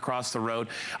deer coming across the road,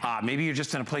 maybe you're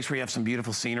just in a place where you have some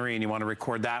beautiful scenery and you want to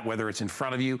record that, whether it's in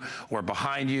front of you or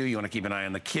behind you. You want to keep an eye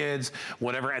on the kids,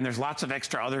 whatever. And there's lots of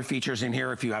extra other features in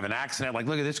here if you have an accident. Like,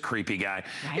 look at this creepy guy.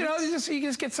 Right? You know, you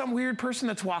just get some weird person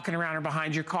that's walking around or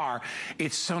behind your car.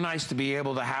 It's so nice to be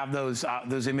able to have those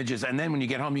images. And then when you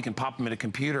get home, you can pop them in a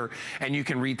computer and you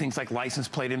can read things like license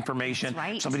plate information.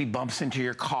 Right. Somebody bumps into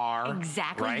your car.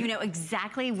 Exactly. Right? You know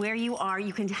exactly where you are.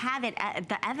 You can have it,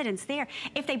 the evidence there.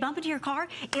 If they bump into your car,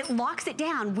 it locks it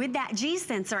down with that G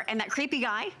sensor and that creepy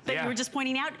guy that you were just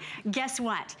pointing out. Guess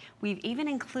what? We've even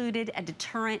included a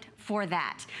deterrent for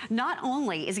that. Not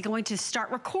only is it going to start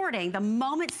recording, the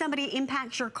moment somebody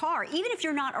impacts your car, even if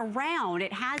you're not around,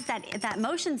 it has that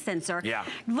motion sensor. Yeah.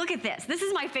 Look at this. This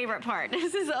is my favorite part.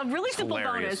 This is a really simple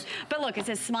bonus. But look, it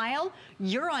says smile,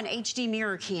 you're on HD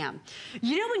mirror cam.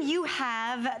 You know when you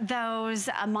have those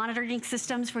monitoring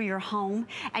systems for your home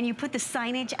and you put the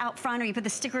signage out front or you put the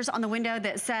stickers on the window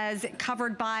that says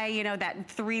covered by, you know, that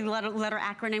 3-letter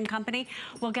acronym company?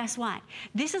 Well, guess what?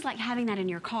 This is like having that in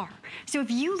your car. So if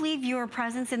you leave your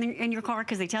presents in your car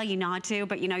because they tell you not to,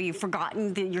 but you know, you've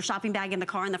forgotten your shopping bag in the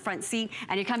car in the front seat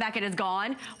and you come back and it's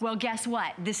gone, well, guess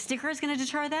what? This sticker is going to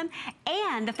deter them,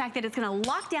 and the fact that it's going to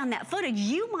lock down that footage,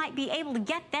 you might be able to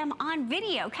get them on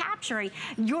video capturing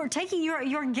taking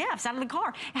your gifts out of the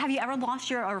car. Have you ever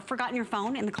lost or forgotten your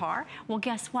phone in the car? Well,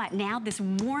 guess what? Now this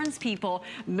warns people,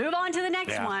 move on to the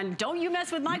next one. Don't you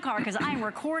mess with my car because I'm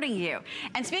recording you.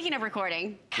 And speaking of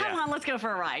recording, come on, let's go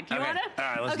for a ride. You wanna? All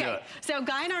right, let's do it. So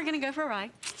Guy and I are gonna go for a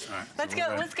ride. All right,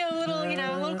 let's go a little, you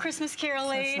know, a little Christmas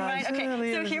caroling, right?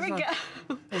 Okay, so here we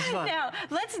go. Now,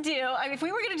 let's do, if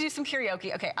we were gonna do some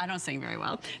karaoke, okay, I don't sing very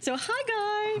well. So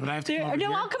hi, Guy. But I have to come over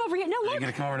here? I'll come over here. No, look. Are you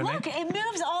gonna come over to me? Look, it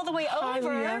moves all the way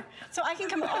over. So I can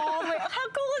come all the way. How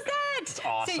cool is that? It's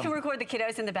awesome. So you can record the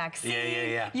kiddos in the back seat.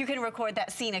 Yeah. You can record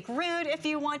that scenic route if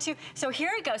you want to. So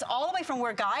here it goes, all the way from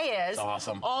where Guy is. It's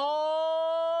awesome.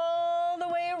 All the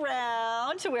way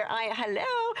around to where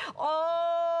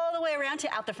all the way around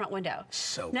to out the front window.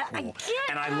 So cool.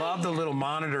 And I love the little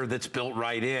monitor that's built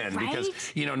right in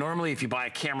because, you know, normally if you buy a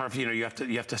camera, you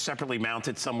have to separately mount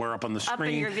it somewhere up on the screen.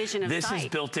 Up in your vision of this sight. is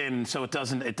built in so it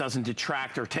doesn't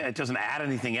detract or it doesn't add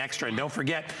anything extra. And don't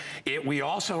forget, we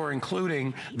also are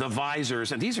including the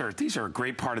visors, and these are a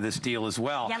great part of this deal as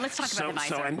well. Yeah, let's talk about the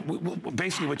visor. So and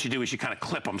basically what you do is you kind of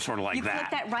clip them sort of like that. You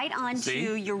clip that right onto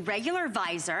your regular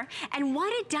visor, and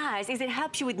what it does is it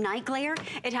helps you with night glare,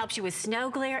 it helps you with snow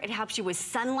glare, it helps you with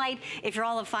sunlight. If you're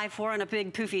all of 5'4" on a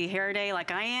big poofy hair day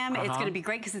like I am, it's going to be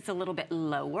great because it's a little bit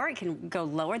lower. It can go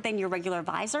lower than your regular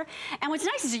visor. And what's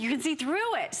nice is you can see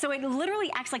through it. So it literally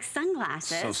acts like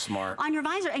sunglasses so smart. on your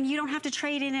visor, and you don't have to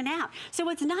trade in and out. So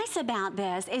what's nice about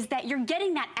this is that you're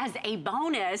getting that as a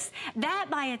bonus. That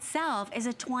by itself is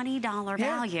a $20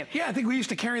 value. Yeah, I think we used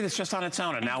to carry this just on its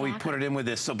own, and now we put it in with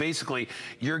this. So basically,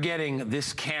 you're getting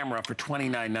this camera for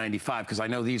 $29.95 because I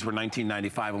know these were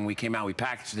 $19.95 when we came out. We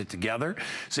packaged it together.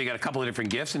 So you got a couple of different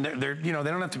gifts, and they're you know,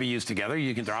 they don't have to be used together.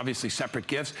 They're obviously separate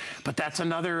gifts, but that's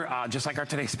another, just like our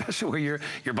today's special, where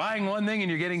you're buying one thing and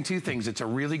you're getting two things. It's a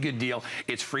really good deal.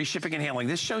 It's free shipping and handling.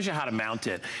 This shows you how to mount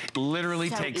it. It literally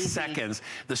takes seconds.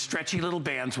 The stretchy little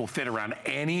bands will fit around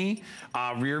any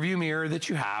rear view mirror that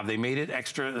you have. They made it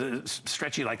extra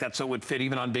stretchy like that so it would fit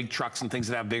even on big trucks and things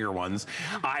that have bigger ones.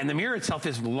 And the mirror itself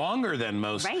is longer than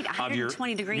most of your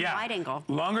 120 degree wide angle.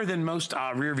 Longer than most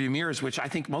rear view mirrors, which I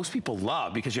think most people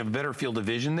love because you have a better field of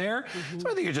vision there. So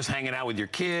I think you're just hanging out with your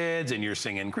kids and you're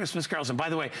singing Christmas carols. And by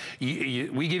the way,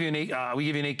 we give you an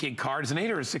 8 gig card. Is it an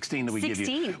 8 or a 16 that we give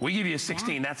you? We give you a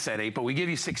 16. That's set 8, but we give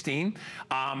you 16,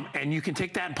 and you can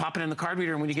take that and pop it in the card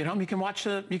reader. And when you get home, you can watch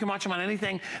them on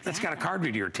anything that's got a card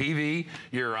reader, your TV,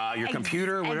 your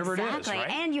computer, whatever it is, right?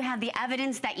 And you have the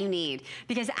evidence that you need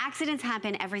because accidents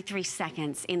happen every 3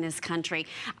 seconds in this country.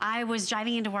 I was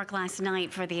driving into work last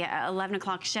night for the 11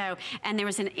 o'clock show, and there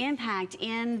was an impact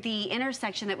in the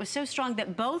intersection that was so strong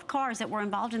that both cars that were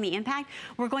involved in the impact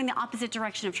were going the opposite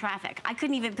direction of traffic. I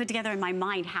couldn't even put together in my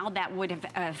mind how that would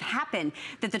have happened,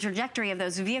 that the trajectory of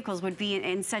those vehicles would be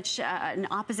in such an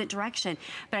opposite direction.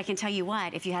 But I can tell you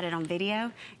what, if you had it on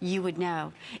video, you would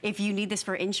know. If you need this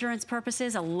for insurance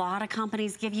purposes, a lot of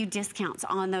companies give you discounts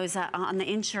on those on the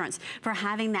insurance for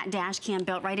having that dash cam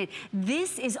built right in.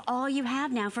 This is all you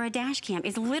have now for a dash cam.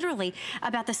 It's literally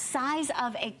about the size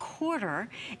of a quarter.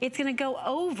 It's going to go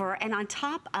over and on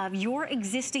top of your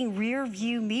existing rear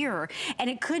view mirror, and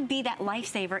it could be that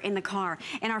lifesaver in the car.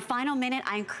 In our final minute,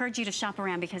 I encourage you to shop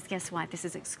around because guess what? This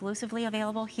is exclusively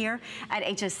available here at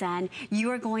HSN.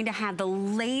 You are going to have the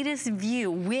latest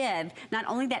view with not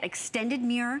only that extended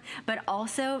mirror, but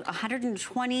also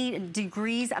 120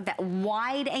 degrees of that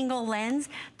wide angle lens,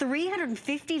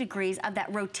 350 degrees of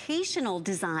that rotational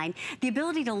design, the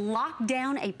ability to lock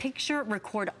down a picture,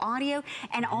 record audio,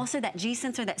 and also that G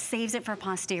sensor that saves it for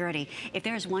posterity. If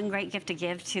there's one great gift to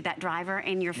give to that driver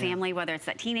in your family, whether it's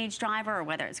that teenage driver or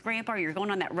whether it's grandpa, or you're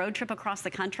going on that road trip across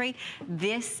the country,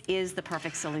 this is the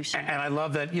perfect solution. And I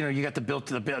love that, you know, you got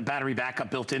the battery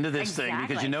backup built into this thing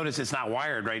because you notice it's not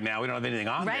wired right now. We don't have anything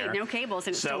on there. Right, no cables,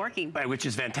 and it's still working. Which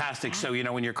is fantastic. So, you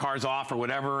know, when your car's off or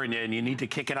whatever and you need to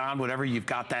kick it on, whatever, you've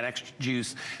got that extra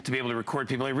juice to be able to record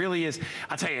people. It really is,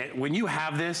 I'll tell you, when you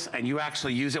have this and you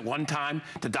actually use it one time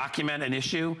to document an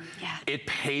issue, it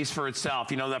pays for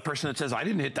itself. You know, that person that says, I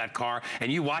didn't hit that car,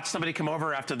 and you watch somebody come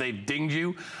over after they've dinged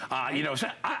you, you know, so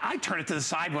I turn it to the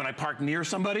side when I park near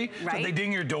somebody, so they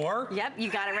ding your door. Yep, you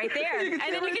got it right there. And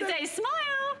then you can say, smile.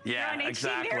 Yeah,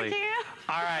 exactly.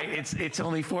 All right, it's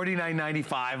only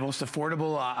 $49.95, most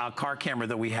affordable car camera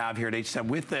that we have here at HSN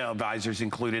with the visors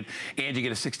included, and you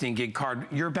get a 16 gig card.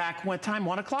 You're back what time,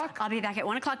 1 o'clock? I'll be back at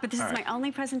 1 o'clock, but this is my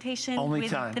only presentation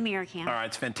with the mirror cam. All right,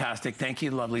 it's fantastic. Thank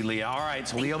you, lovely Leah. All right,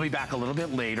 so Leah will be back a little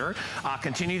bit later.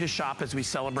 Continue to shop as we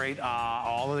celebrate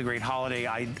all of the great holiday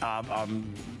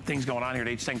things going on here at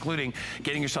HSN, including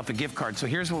getting yourself a gift card. So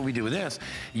here's what we do with this.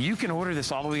 You can order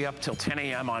this all the way up till 10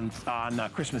 a.m. on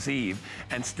Christmas Eve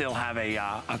and still have a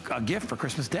gift for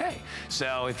Christmas Day.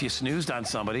 So if you snoozed on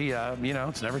somebody, you know,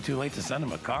 it's never too late to send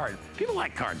them a card. People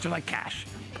like cards. They're like cash.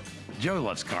 Joe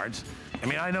loves cards. I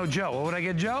mean, I know Joe. What would I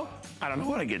get Joe? I don't know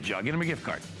what I get Joe. I get him a gift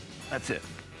card. That's it.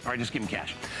 All right, just give him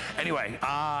cash. Anyway,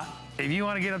 if you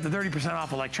want to get up to 30%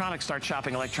 off electronics, start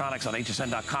shopping electronics on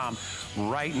hsn.com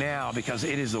right now, because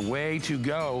it is the way to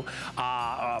go.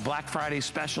 Black Friday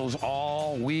specials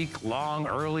all week long,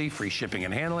 early, free shipping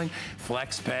and handling,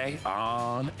 flex pay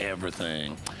on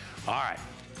everything. All right.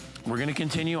 We're going to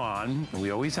continue on. We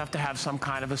always have to have some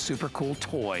kind of a super cool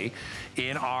toy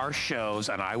in our shows,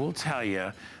 and I will tell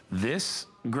you, this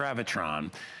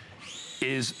Gravitron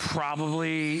is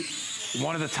probably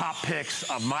one of the top picks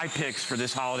of my picks for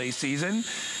this holiday season,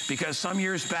 because some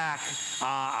years back,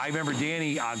 I remember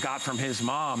Danny got from his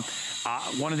mom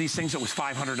one of these things that was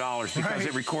 $500 because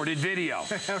it recorded video.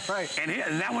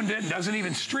 And that one doesn't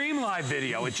even stream live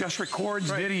video. It just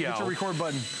records video. It's a record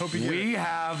button. Hope you get it. We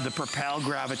have the Propel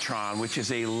Gravitron, which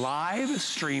is a live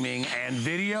streaming and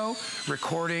video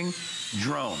recording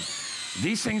drone.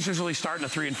 These things usually start in the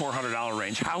 $300 and $400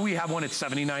 range. How we have one at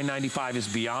 $79.95 is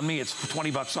beyond me. It's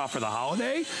 20 bucks off for the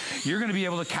holiday. You're going to be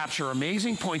able to capture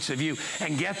amazing points of view.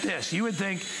 And get this, you would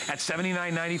think at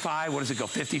 $79.95, what does it go,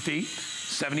 50 feet?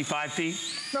 75 feet?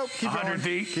 Nope, keep 100 going.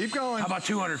 feet? Keep going. How about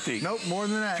 200 feet? Nope, more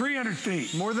than that. 300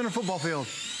 feet? More than a football field.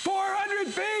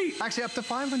 400 feet? Actually, up to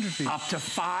 500 feet. Up to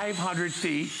 500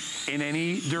 feet in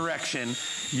any direction.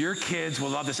 Your kids will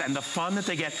love this. And the fun that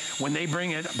they get when they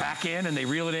bring it back in and they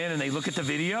reel it in and they look at the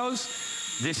videos.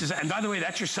 This is, and by the way,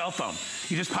 that's your cell phone.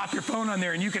 You just pop your phone on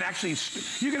there and you can actually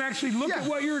look at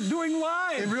what you're doing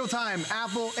live. In real time,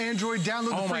 Apple, Android,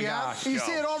 download the free app. You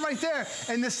see it all right there.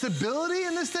 And the stability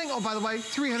in this thing, oh, by the way,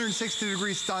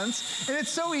 360-degree stunts. And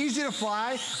it's so easy to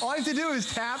fly. All I have to do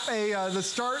is tap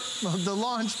the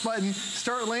launch button,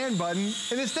 start land button,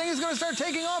 and this thing is gonna start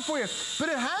taking off for you. But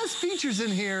it has features in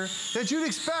here that you'd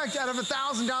expect out of a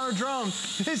 $1,000 drone.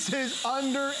 This is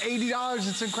under $80,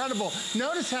 it's incredible.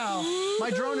 Notice how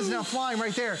my drone is now flying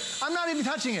right there. I'm not even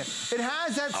touching it. It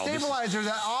has that stabilizer,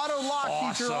 that auto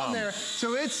lock feature on there,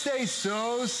 so it stays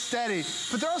so steady.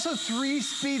 But there are also 3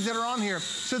 speeds that are on here.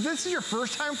 So this is your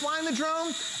first time flying the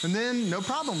drone, and then no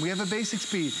problem. We have a basic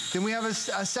speed. Then we have a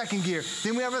second gear.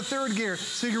 Then we have a third gear.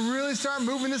 So you can really start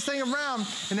moving this thing around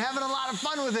and having a lot of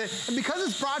fun with it. And because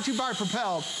it's brought to you by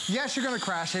Propel, yes, you're gonna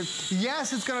crash it.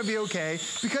 Yes, it's gonna be okay,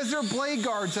 because there are blade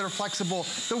guards that are flexible.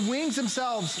 The wings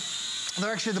themselves,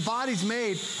 the body's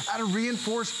made out of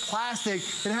reinforced plastic.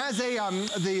 It has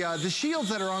the shields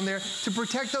that are on there to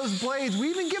protect those blades. We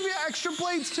even give you extra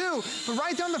blades too, but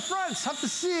right down the front, it's tough to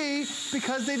see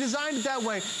because they designed it that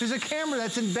way. There's a camera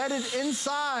that's embedded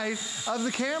inside of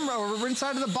the camera or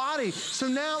inside of the body. So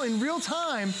now in real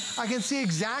time, I can see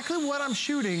exactly what I'm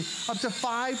shooting up to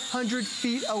 500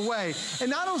 feet away. And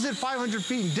not only is it 500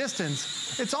 feet in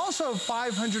distance, it's also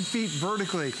 500 feet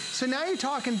vertically. So now you're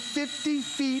talking 50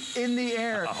 feet in the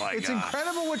air. It's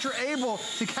incredible what you're able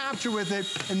to capture with it,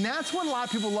 and that's what a lot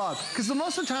of people love. Because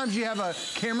most of the times you have a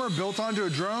camera built onto a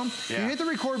drone, you hit the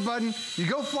record button, you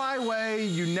go fly away,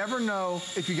 you never know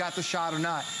if you got the shot or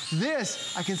not.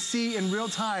 This, I can see in real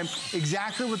time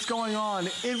exactly what's going on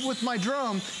with my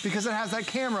drone because it has that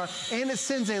camera, and it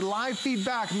sends a live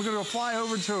feedback. I'm gonna go fly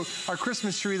over to our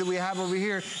Christmas tree that we have over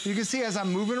here. You can see as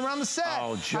I'm moving around the set,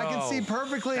 I can see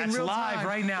perfectly in real time live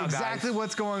right now, exactly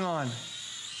what's going on.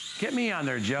 Get me on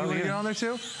there, Joe. You want to get on there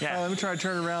too? Yeah. Let me try to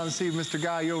turn around and see Mr.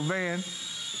 Guy Yo Van.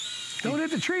 Don't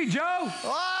hit the tree, Joe.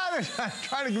 Oh, I'm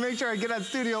trying to make sure I get on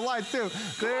studio light too.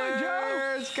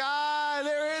 There's Guy.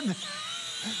 There it is.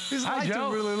 He's liked it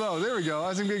really low. There we go.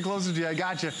 As I'm getting closer to you, I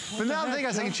got you. But now the thing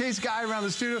is, I can chase Guy around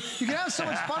the studio. You can have so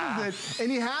much fun with it,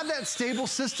 and you have that stable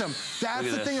system. That's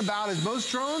the thing about it.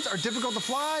 Most drones are difficult to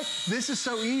fly. This is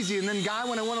so easy. And then, Guy,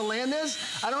 when I want to land this,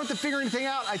 I don't have to figure anything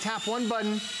out. I tap one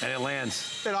button. And it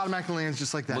lands. It automatically lands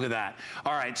just like that. Look at that.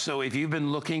 All right, so if you've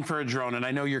been looking for a drone, and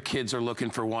I know your kids are looking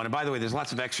for one, and by the way, there's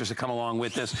lots of extras that come along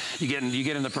with this. You get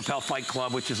in the Propel Flight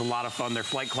Club, which is a lot of fun. Their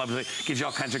flight club that gives you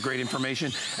all kinds of great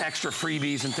information, extra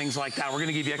freebies and things like that. We're going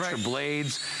to give you extra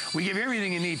blades. We give you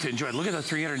everything you need to enjoy it. Look at the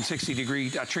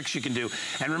 360-degree tricks you can do.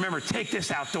 And remember, take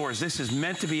this outdoors. This is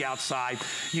meant to be outside.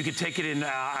 You can take it in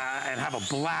and have a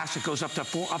blast. It goes up to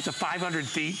 500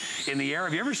 feet in the air.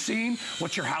 Have you ever seen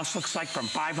what your house looks like from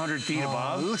 500 feet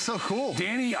above? It looks so cool.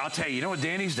 Danny, I'll tell you, you know what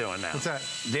Danny's doing now? What's that?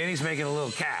 Danny's making a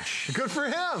little cash. Good for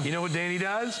him. You know what Danny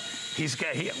does?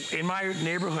 In my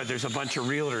neighborhood, there's a bunch of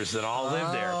realtors that all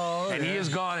live there. And he has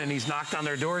gone and he's knocked on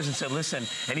their doors and said, listen,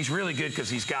 and he's really good because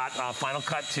he's got Final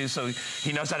Cut too, so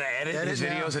he knows how to edit his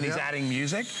videos and he's adding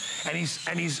music. And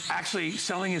he's actually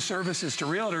selling his services to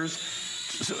realtors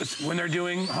when they're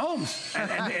doing homes. And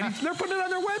they're putting it on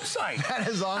their website. That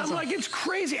is awesome. I'm like, it's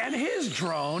crazy. And his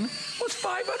drone was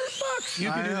 $500. You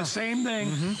can do the same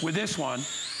thing with this one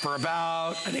for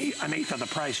about an eighth of the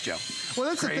price, Joe. Well,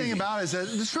 that's the thing about it, is that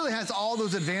this really has all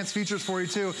those advanced features for you,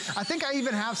 too. I think I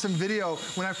even have some video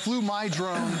when I flew my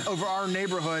drone over our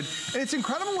neighborhood. And it's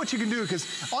incredible what you can do, because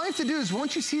all you have to do is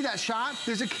once you see that shot,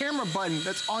 there's a camera button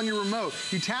that's on your remote.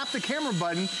 You tap the camera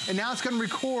button, and now it's going to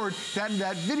record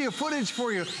that video footage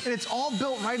for you. And it's all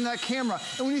built right in that camera.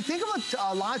 And when you think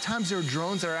about a lot of times there are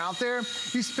drones that are out there,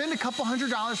 you spend a couple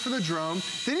 $100s for the drone,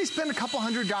 then you spend a couple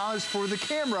 $100s for the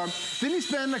camera, then you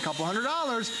spend a couple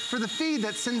 $100s for the feed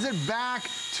that sends it back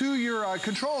to your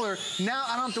controller. Now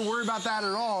I don't have to worry about that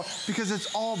at all because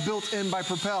it's all built in by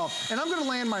Propel. And I'm gonna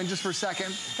land mine just for a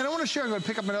second. And I wanna show you, I'm gonna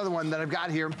pick up another one that I've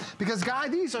got here because, Guy,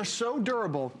 these are so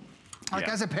durable. Like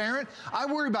as a parent, I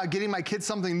worry about getting my kids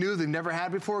something new they've never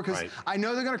had before because I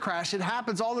know they're gonna crash. It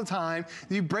happens all the time.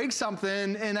 You break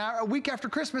something and a week after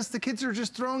Christmas, the kids are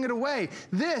just throwing it away.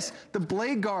 The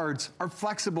blade guards are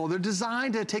flexible. They're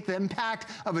designed to take the impact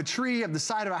of a tree, of the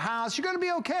side of a house. You're gonna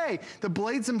be okay. The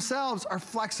blades themselves are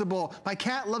flexible. My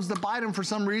cat loves to bite them for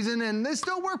some reason and they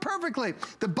still work perfectly.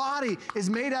 The body is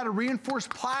made out of reinforced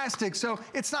plastic, so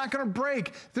it's not gonna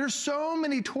break. There's so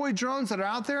many toy drones that are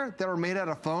out there that are made out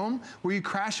of foam, where you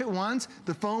crash it once,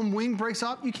 the foam wing breaks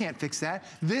off, you can't fix that.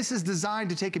 This is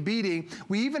designed to take a beating.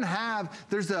 We even have,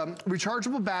 there's a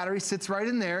rechargeable battery, sits right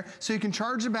in there, so you can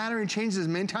charge the battery and change it as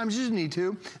many times as you need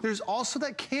to. There's also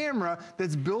that camera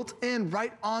that's built in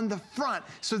right on the front,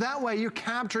 so that way you're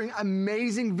capturing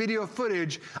amazing video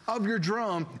footage of your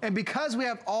drone. And because we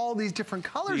have all these different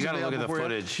colors you gotta look at the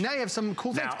footage. Now you have some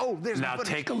cool things. Oh, there's now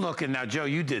take a look, and now Joe,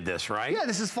 you did this, right? Yeah,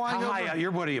 this is flying over. How high? You're,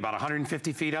 what are you, about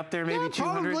 150 feet up there, maybe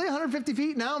 200? Probably 150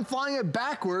 feet. Now I'm flying it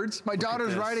backwards. My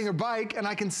daughter's riding her bike, and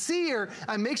I can see her.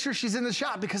 I make sure she's in the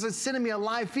shot because it's sending me a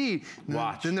live feed.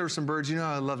 Watch. Then there were some birds. You know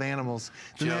how I love animals.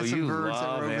 Then Joe, some you birds love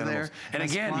that were over animals. there. And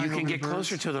again, you can get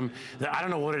closer to them. I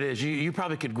don't know what it is. You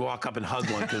probably could walk up and hug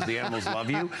one because the animals love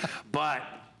you, but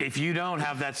if you don't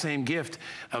have that same gift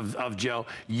of Joe,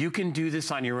 you can do this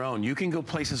on your own. You can go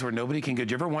places where nobody can go.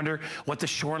 Do you ever wonder what the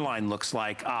shoreline looks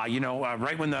like?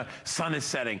 Right when the sun is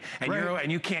setting,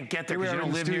 and you can't get there because you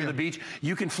don't live near the beach.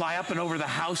 You can fly up and over the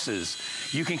houses.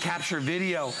 You can capture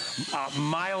video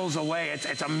miles away.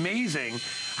 It's amazing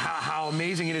how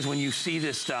amazing it is when you see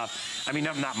this stuff. I mean,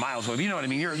 not miles away, but you know what I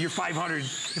mean. You're 500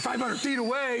 feet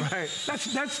away. Right.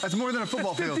 That's more than a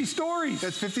football field. 50 stories.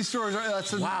 That's 50 stories.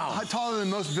 That's taller than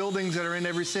most buildings that are in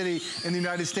every city in the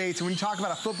United States. And when you talk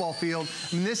about a football field,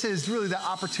 I mean, this is really the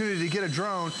opportunity to get a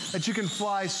drone that you can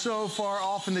fly so far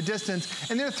off in the distance.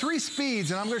 And there are 3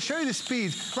 speeds, and I'm going to show you the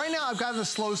speeds. Right now, I've got the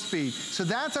slow speed. So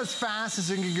that's as fast as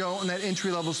it can go on that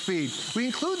entry-level speed. We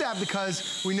include that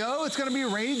because we know it's going to be a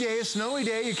rainy day, a snowy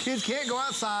day. Your kids can't go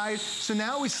outside. So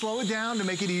now we slow it down to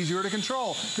make it easier to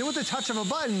control. Then with the touch of a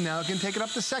button, now I can take it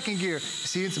up to 2nd gear. You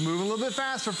see, it's moving a little bit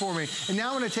faster for me. And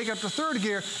now when I take it up to 3rd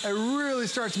gear, it really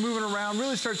starts moving around,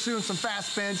 really starts doing some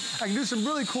fast spins. I can do some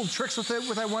really cool tricks with it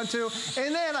if I want to.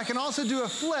 And then I can also do a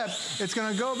flip. It's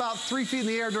going to go about 3 feet in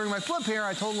the air during my flip here.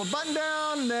 I total the button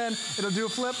down, and then it'll do a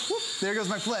flip. Whoop, there goes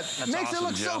my flip. That's Makes awesome, it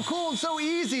look so cool and so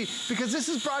easy because this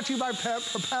is brought to you by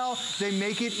Propel. They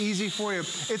make it easy for you.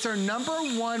 It's our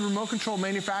 #1 remote control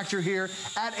manufacturer here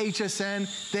at HSN.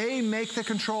 They make the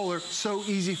controller so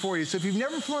easy for you. So if you've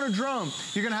never flown a drone,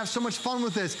 you're going to have so much fun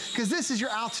with this because this is your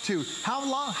altitude. How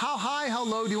long, how high, how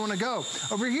low do you want to go?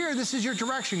 Over here, this is your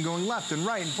direction, going left and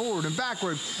right and forward and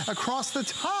backward. Across the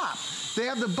top, they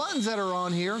have the buttons that are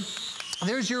on here.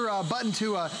 There's your button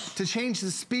to change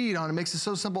the speed on it. Makes it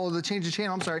so simple to change the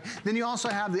channel, I'm sorry. Then you also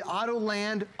have the auto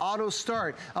land, auto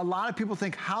start. A lot of people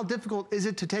think, how difficult is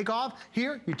it to take off?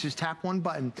 Here, you just tap one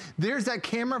button. There's that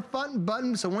camera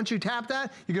button, so once you tap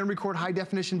that, you're gonna record high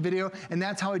definition video, and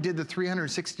that's how I did the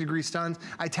 360-degree stunts.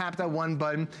 I tapped that one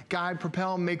button. Guide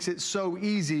Propel makes it so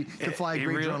easy to fly a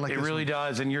great drone like this. It really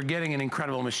does, and you're getting an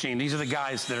incredible machine. These are the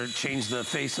guys that have changed the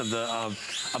face of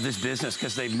this business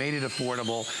because they've made it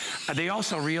affordable. They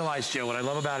also realized, Joe, what I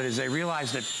love about it is they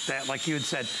realized that, like you had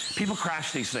said, people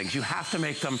crash these things. You have to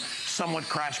make them somewhat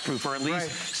crash-proof, or at least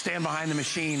stand behind the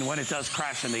machine when it does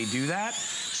crash, and they do that.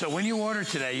 So when you order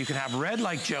today, you can have red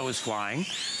like Joe is flying.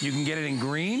 You can get it in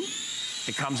green.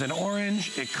 It comes in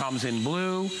orange, it comes in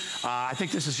blue. I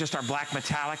think this is just our black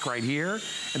metallic right here.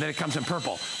 And then it comes in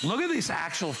purple. Look at this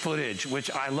actual footage, which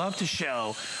I love to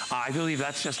show. I believe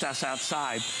that's just us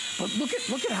outside. But look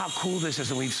at how cool this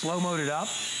is. And we've slow-moed it up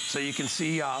so you can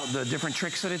see the different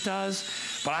tricks that it does.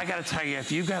 But I gotta tell you,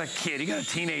 if you've got a kid, you got a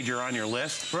teenager on your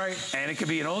list. Right. And it could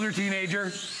be an older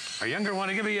teenager, a younger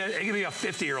one, it could be a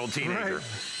 50-year-old teenager.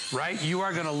 Right? You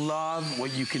are gonna love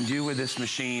what you can do with this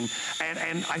machine.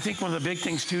 And I think one of the big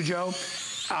things too, Joe,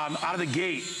 out of the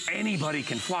gate, anybody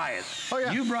can fly it. Oh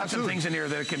yeah, you brought some things in here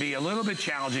that can be a little bit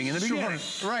challenging in the beginning.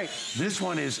 Right. This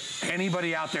one is,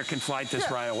 anybody out there can fly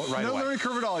this right away. No learning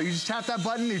curve at all. You just tap that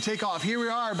button, you take off. Here we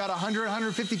are, about 100,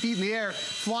 150 feet in the air,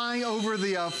 flying over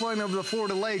the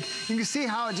Florida lake. You can see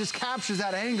how it just captures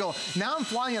that angle. Now I'm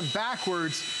flying it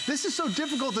backwards. This is so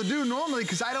difficult to do normally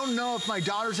because I don't know if my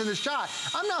daughter's in the shot.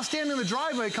 I'm now standing in the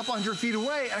driveway a couple hundred feet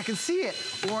away and I can see it.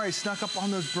 Or I snuck up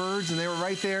on those birds and they were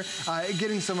right there,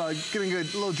 getting a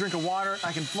little drink of water.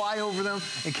 I can fly over them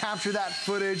and capture that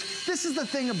footage. This is the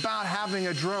thing about having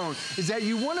a drone, is that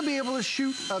you want to be able to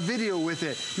shoot a video with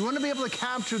it. You want to be able to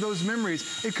capture those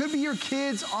memories. It could be your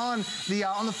kids on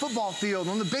the football field,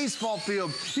 on the baseball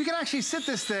field. You can actually sit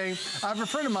this thing. I have a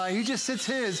friend of mine, he just sits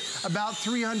his about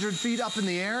 300 feet up in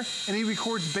the air and he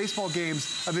records baseball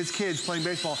games of his kids playing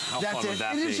baseball. That's it.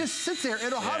 And it just sits there.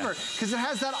 It'll hover because it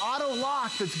has that auto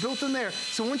lock that's built in there.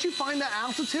 So once you find that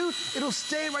altitude, it'll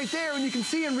stay right there and you can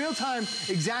see in real time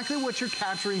exactly what you're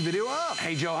capturing video of.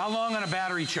 Hey Joe, how long on a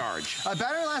battery charge? A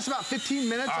battery lasts about 15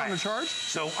 minutes on the charge.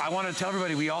 So I want to tell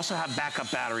everybody we also have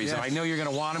backup batteries, and I know you're going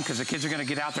to want them because the kids are going to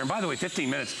get out there. And by the way, 15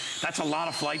 minutes, that's a lot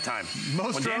of flight time.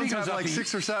 Most drones have like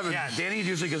 6 or 7. Yeah, Danny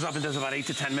usually goes up and does about 8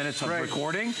 to 10 minutes of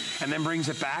recording and then brings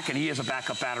it back, and he has a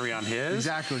backup battery on his.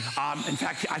 Exactly. In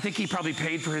fact, I think he probably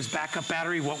paid for his backup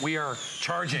battery what we are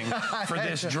charging for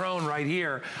this drone right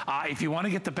here. If you want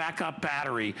to get the backup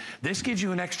battery, this gives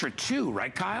you an extra 2,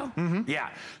 right, Kyle? Mm-hmm. Yeah.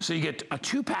 So you get a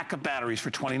 2-pack of batteries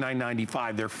for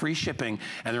 $29.95. They're free shipping,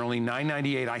 and they're only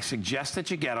 $9.98. I suggest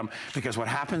that you get them because what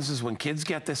happens is when kids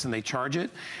get this and they charge it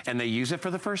and they use it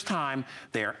for the first time,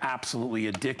 they are absolutely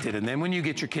addicted. And then when you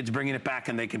get your kids bringing it back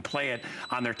and they can play it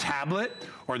on their tablet,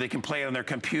 or they can play it on their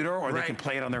computer, or they can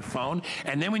play it on their phone.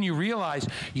 And then when you realize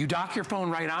you dock your phone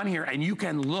right on here and you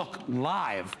can look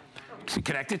live,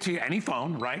 connect it to any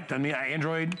phone, right? Doesn't mean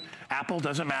Android, Apple,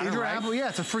 doesn't matter, Android, Apple, yeah,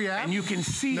 it's a free app. And you can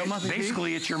see it,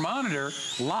 basically it's your monitor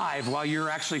live while you're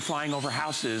actually flying over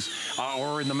houses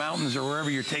or in the mountains or wherever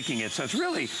you're taking it. So it's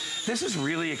really, this is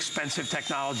really expensive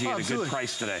technology at a good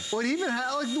price today. Well, even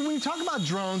like when you talk about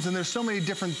drones, and there's so many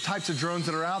different types of drones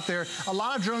that are out there, a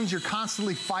lot of drones you're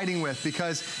constantly fighting with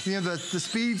because you know the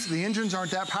speeds, the engines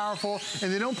aren't that powerful,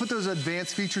 and they don't put those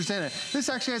advanced features in it. This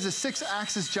actually has a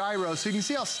 6-axis gyro, so you can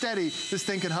see how steady this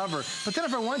thing can hover. But then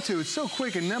if I want to, it's so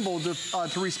quick and nimble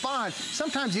to respond.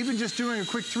 Sometimes even just doing a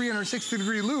quick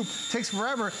 360-degree loop takes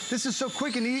forever. This is so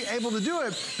quick and able to do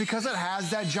it because it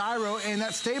has that gyro and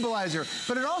that stabilizer.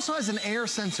 But it also has an air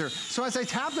sensor. So as I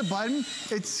tap the button,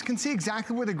 it can see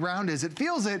exactly where the ground is. It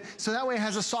feels it, so that way it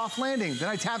has a soft landing. Then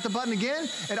I tap the button again,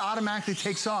 it automatically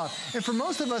takes off. And for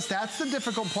most of us, that's the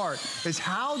difficult part, is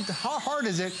how hard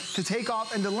is it to take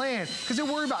off and to land? Because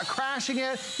you worry about crashing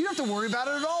it. You don't have to worry about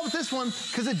it at all with this one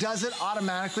because it does it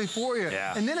automatically for you.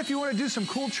 Yeah. And then if you want to do some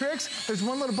cool tricks, there's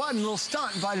one little button, a little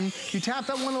stunt button. You tap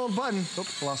that one little button.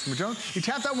 Oops, lost my drone. You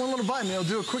tap that one little button, it'll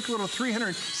do a quick little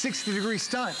 360-degree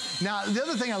stunt. Now, the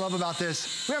other thing I love about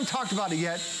this, we haven't talked about it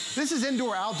yet. This is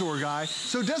indoor-outdoor, guy.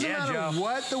 So it doesn't matter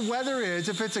what the weather is.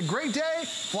 If it's a great day,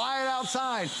 fly it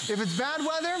outside. If it's bad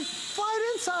weather, fly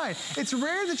it inside. It's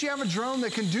rare that you have a drone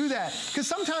that can do that because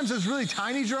sometimes those really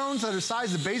tiny drones that are the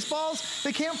size of baseballs,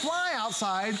 they can't fly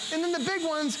outside, and then the big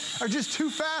ones are just too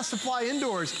fast to fly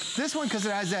indoors. This one, because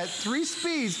it has that 3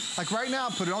 speeds, like right now,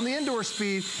 put it on the indoor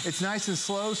speed. It's nice and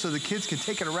slow so the kids can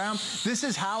take it around. This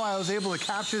is how I was able to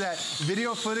capture that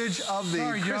video footage of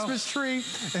the Christmas tree,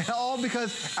 and all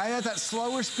because I had that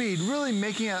slower speed, really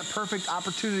making it a perfect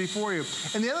opportunity for you.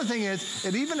 And the other thing is,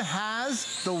 it even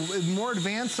has the more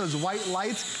advanced, those white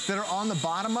lights that are on the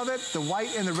bottom of it, the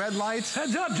white and the red lights.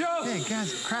 Heads up, Joe! Hey,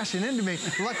 guys, crashing into me.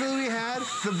 Luckily, we had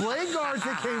the blade guards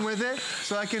that came with it,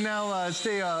 so I can now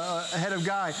stay ahead of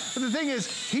Guy. But the thing is,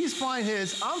 he's flying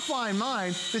his, I'm flying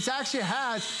mine. This actually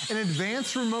has an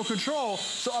advanced remote control,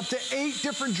 so up to 8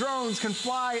 different drones can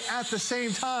fly at the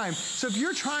same time. So if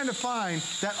you're trying to find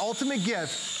that ultimate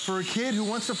gift for a kid who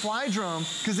wants to fly a drone,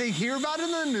 because they hear about it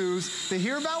in the news, they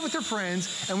hear about it with their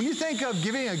friends, and when you think of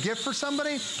giving a gift for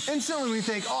somebody, instantly when you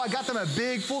think, oh, I got them a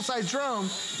big full-size drone,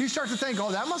 you start to think,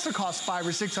 oh, that must have cost $500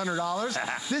 or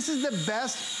 $600. This is the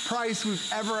best price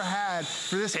we've ever had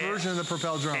for this version of the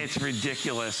Propel drone. It's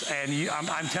ridiculous. And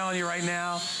I'm telling you right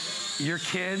now, your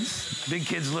kids, big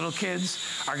kids, little kids,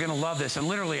 are gonna love this. And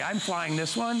literally, I'm flying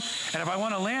this one, and if I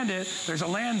wanna land it, there's a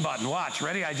land button. Watch,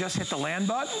 ready? I just hit the land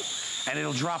button, and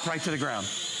it'll drop right to the ground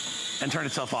and turn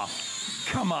itself off.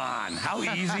 Come on, how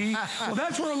easy? Well,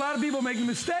 that's where a lot of people make a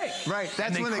mistake. Right,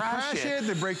 that's when they crash it,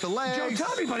 they break the legs. Joe,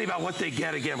 tell everybody about what they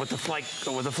get again with the flight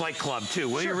club too.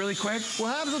 Will you really quick? What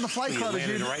happens with the flight club is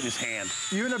it right in his hand.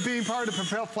 You end up being part of the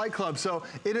Propel Flight Club. So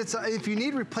if you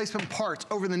need replacement parts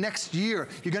over the next year,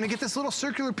 you're going to get this little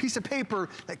circular piece of paper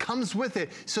that comes with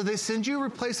it. So they send you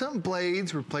replacement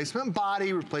blades, replacement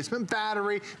body, replacement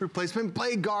battery, replacement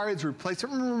blade guards,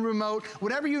 replacement remote,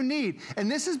 whatever you need.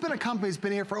 And this has been a company that's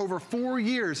been here for over 4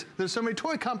 years. There's so many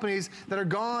toy companies that are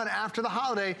gone after the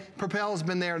holiday. Propel's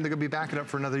been there, and they're going to be backing up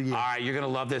for another year. All right, you're going to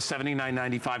love this.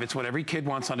 $79.95. It's what every kid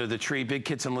wants under the tree, big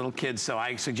kids and little kids. So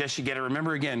I suggest you get it.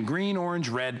 Remember, again, green, orange,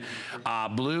 red,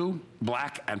 blue,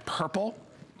 black, and purple.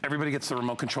 Everybody gets the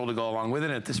remote control to go along with it.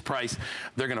 And at this price,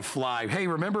 they're going to fly. Hey,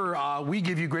 remember, we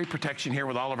give you great protection here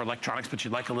with all of our electronics, but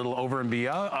you'd like a little over and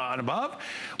above.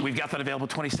 We've got that available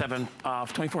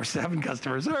 24/7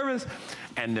 customer service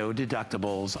and no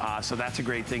deductibles. So that's a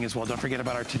great thing as well. Don't forget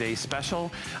about our today's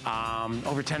special.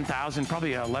 Over 10,000,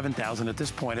 probably 11,000 at this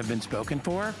point have been spoken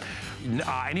for.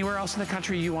 Anywhere else in the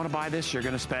country you want to buy this, you're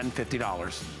going to spend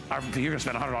 $50. You're going to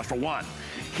spend $100 for one.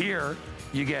 Here,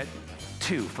 you get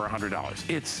 2 for $100.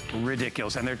 It's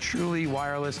ridiculous, and they're truly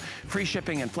wireless, free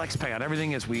shipping and flex pay on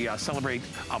everything as we celebrate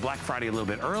Black Friday a little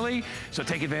bit early. So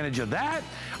take advantage of that.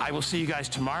 I will see you guys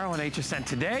tomorrow on HSN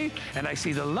Today, and I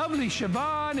see the lovely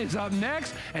Siobhan is up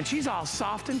next, and she's all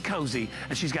soft and cozy,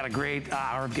 and she's got a great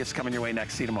hour of gifts coming your way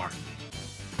next. See you tomorrow.